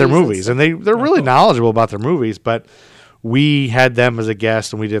talk about their movies, and they're really knowledgeable about their movies. But we had them as a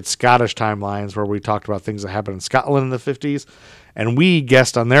guest, and we did Scottish timelines where we talked about things that happened in Scotland in the 50s, and we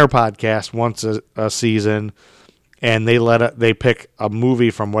guest on their podcast once a season. And they pick a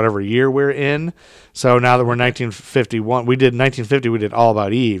movie from whatever year we're in. So now that we're 1951, we did 1950. We did All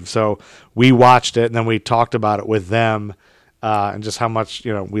About Eve. So we watched it, and then we talked about it with them, and just how much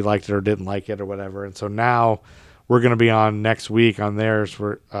we liked it or didn't like it or whatever. And so now we're going to be on next week on theirs.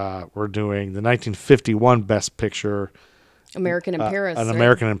 We're doing the 1951 Best Picture. American in Paris.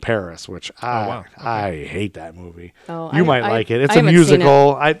 American in Paris, which I hate that movie. Oh, you might like it. It's a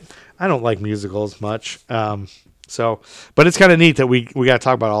musical. I don't like musicals much. But it's kind of neat that we got to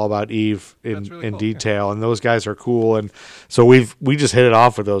talk about All About Eve in cool, detail, and those guys are cool, and so we just hit it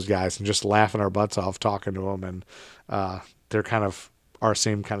off with those guys and just laughing our butts off talking to them, and they're kind of our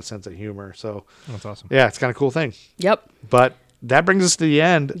same kind of sense of humor. So that's awesome. Yeah, it's kind of cool thing. Yep. But that brings us to the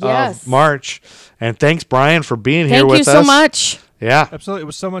end of March, and thanks Brian for being here with us. Thank you so much. Yeah, absolutely. It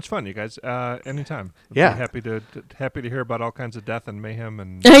was so much fun, you guys. Anytime. Yeah, happy to hear about all kinds of death and mayhem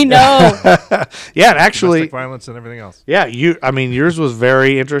and I know. Yeah, and actually violence and everything else. Yeah, yours was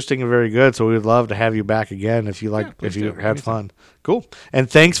very interesting and very good. So we would love to have you back again if you had fun. Cool. And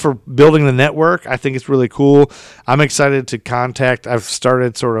thanks for building the network. I think it's really cool. I'm excited to contact. I've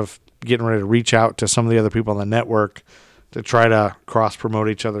started sort of getting ready to reach out to some of the other people on the network to try to cross promote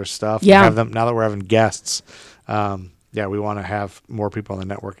each other's stuff. Yeah. And have them now that we're having guests. Yeah, we want to have more people on the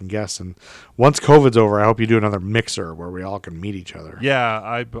network and guests. And once COVID's over, I hope you do another mixer where we all can meet each other. Yeah,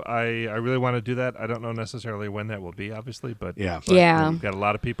 I really want to do that. I don't know necessarily when that will be, obviously, but yeah, we've got a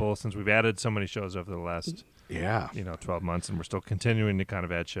lot of people since we've added so many shows over the last 12 months, and we're still continuing to kind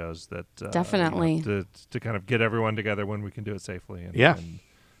of add shows that definitely to kind of get everyone together when we can do it safely. And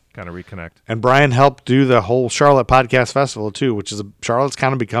kind of reconnect. And Brian helped do the whole Charlotte Podcast Festival too, which is Charlotte's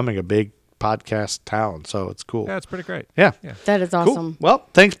kind of becoming a big podcast town, so it's cool. Yeah, it's pretty great. Yeah. That is awesome. Cool. Well,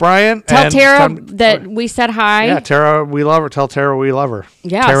 thanks, Brian. Tell Tara that we said hi. Yeah, Tara, we love her. Tell Tara we love her.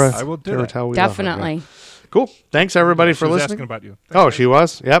 Yes. Tara, I will do Tara, that. tell we definitely. Love her. Yeah. Cool. Thanks, everybody, for she was listening. Asking about you. Thanks, she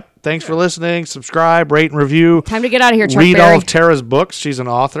was. Yep. Thanks for listening. Subscribe, rate, and review. Time to get out of here, Chuck Read Berry. all of Tara's books. She's an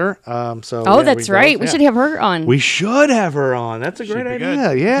author. That's right. We should have her on. We should have her on. That's a great idea.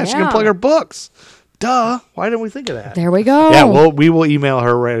 Good. Yeah, she can plug her books. Duh. Why didn't we think of that? There we go. Yeah, well, we will email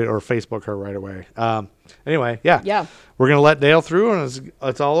her or Facebook her right away. Anyway, yeah. We're going to let Dale through, and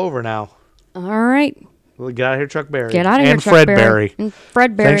it's all over now. All right. We'll get out of here, Chuck Berry. Get out of here, Chuck Fred Berry. And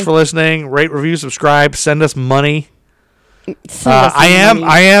Fred Berry. Thanks for listening. Rate, review, subscribe. Send us money. Send us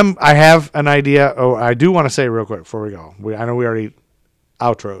money. I have an idea. Oh, I do want to say real quick before we go. I know we already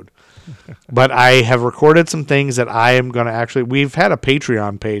outroed. But I have recorded some things that I am going to we've had a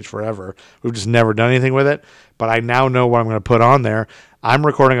Patreon page forever. We've just never done anything with it. But I now know what I'm going to put on there. I'm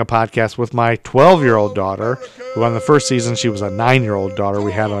recording a podcast with my 12-year-old daughter, who on the first season, she was a 9-year-old daughter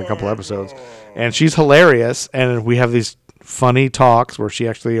we had on a couple episodes. And she's hilarious. And we have these funny talks where she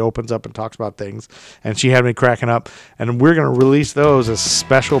actually opens up and talks about things. And she had me cracking up. And we're going to release those as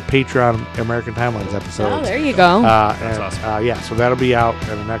special Patreon American Timelines episodes. Oh, there you go. That's awesome. So that'll be out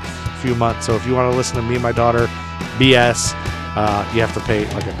in the next few months. So if you want to listen to me and my daughter BS, you have to pay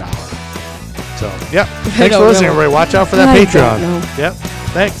like $1. So, yeah. Thanks for listening, everybody. Watch out for that Patreon. Yep.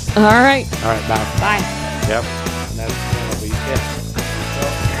 Thanks. All right. Bye. Bye. Yep. And that'll be it.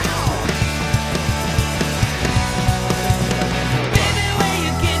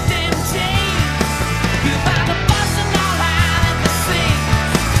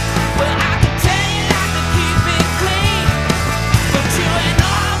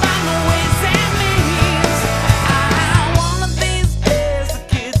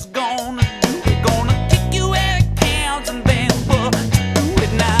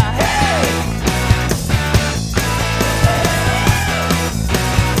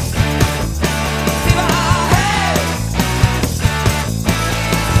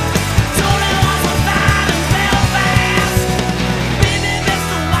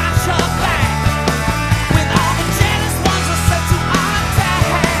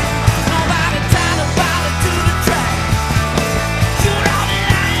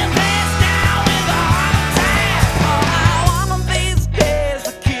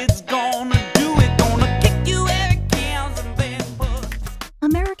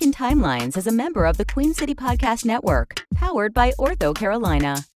 Timelines is a member of the Queen City Podcast Network, powered by Ortho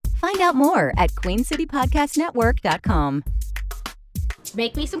Carolina. Find out more at queencitypodcastnetwork.com.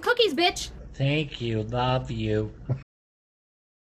 Make me some cookies, bitch. Thank you. Love you.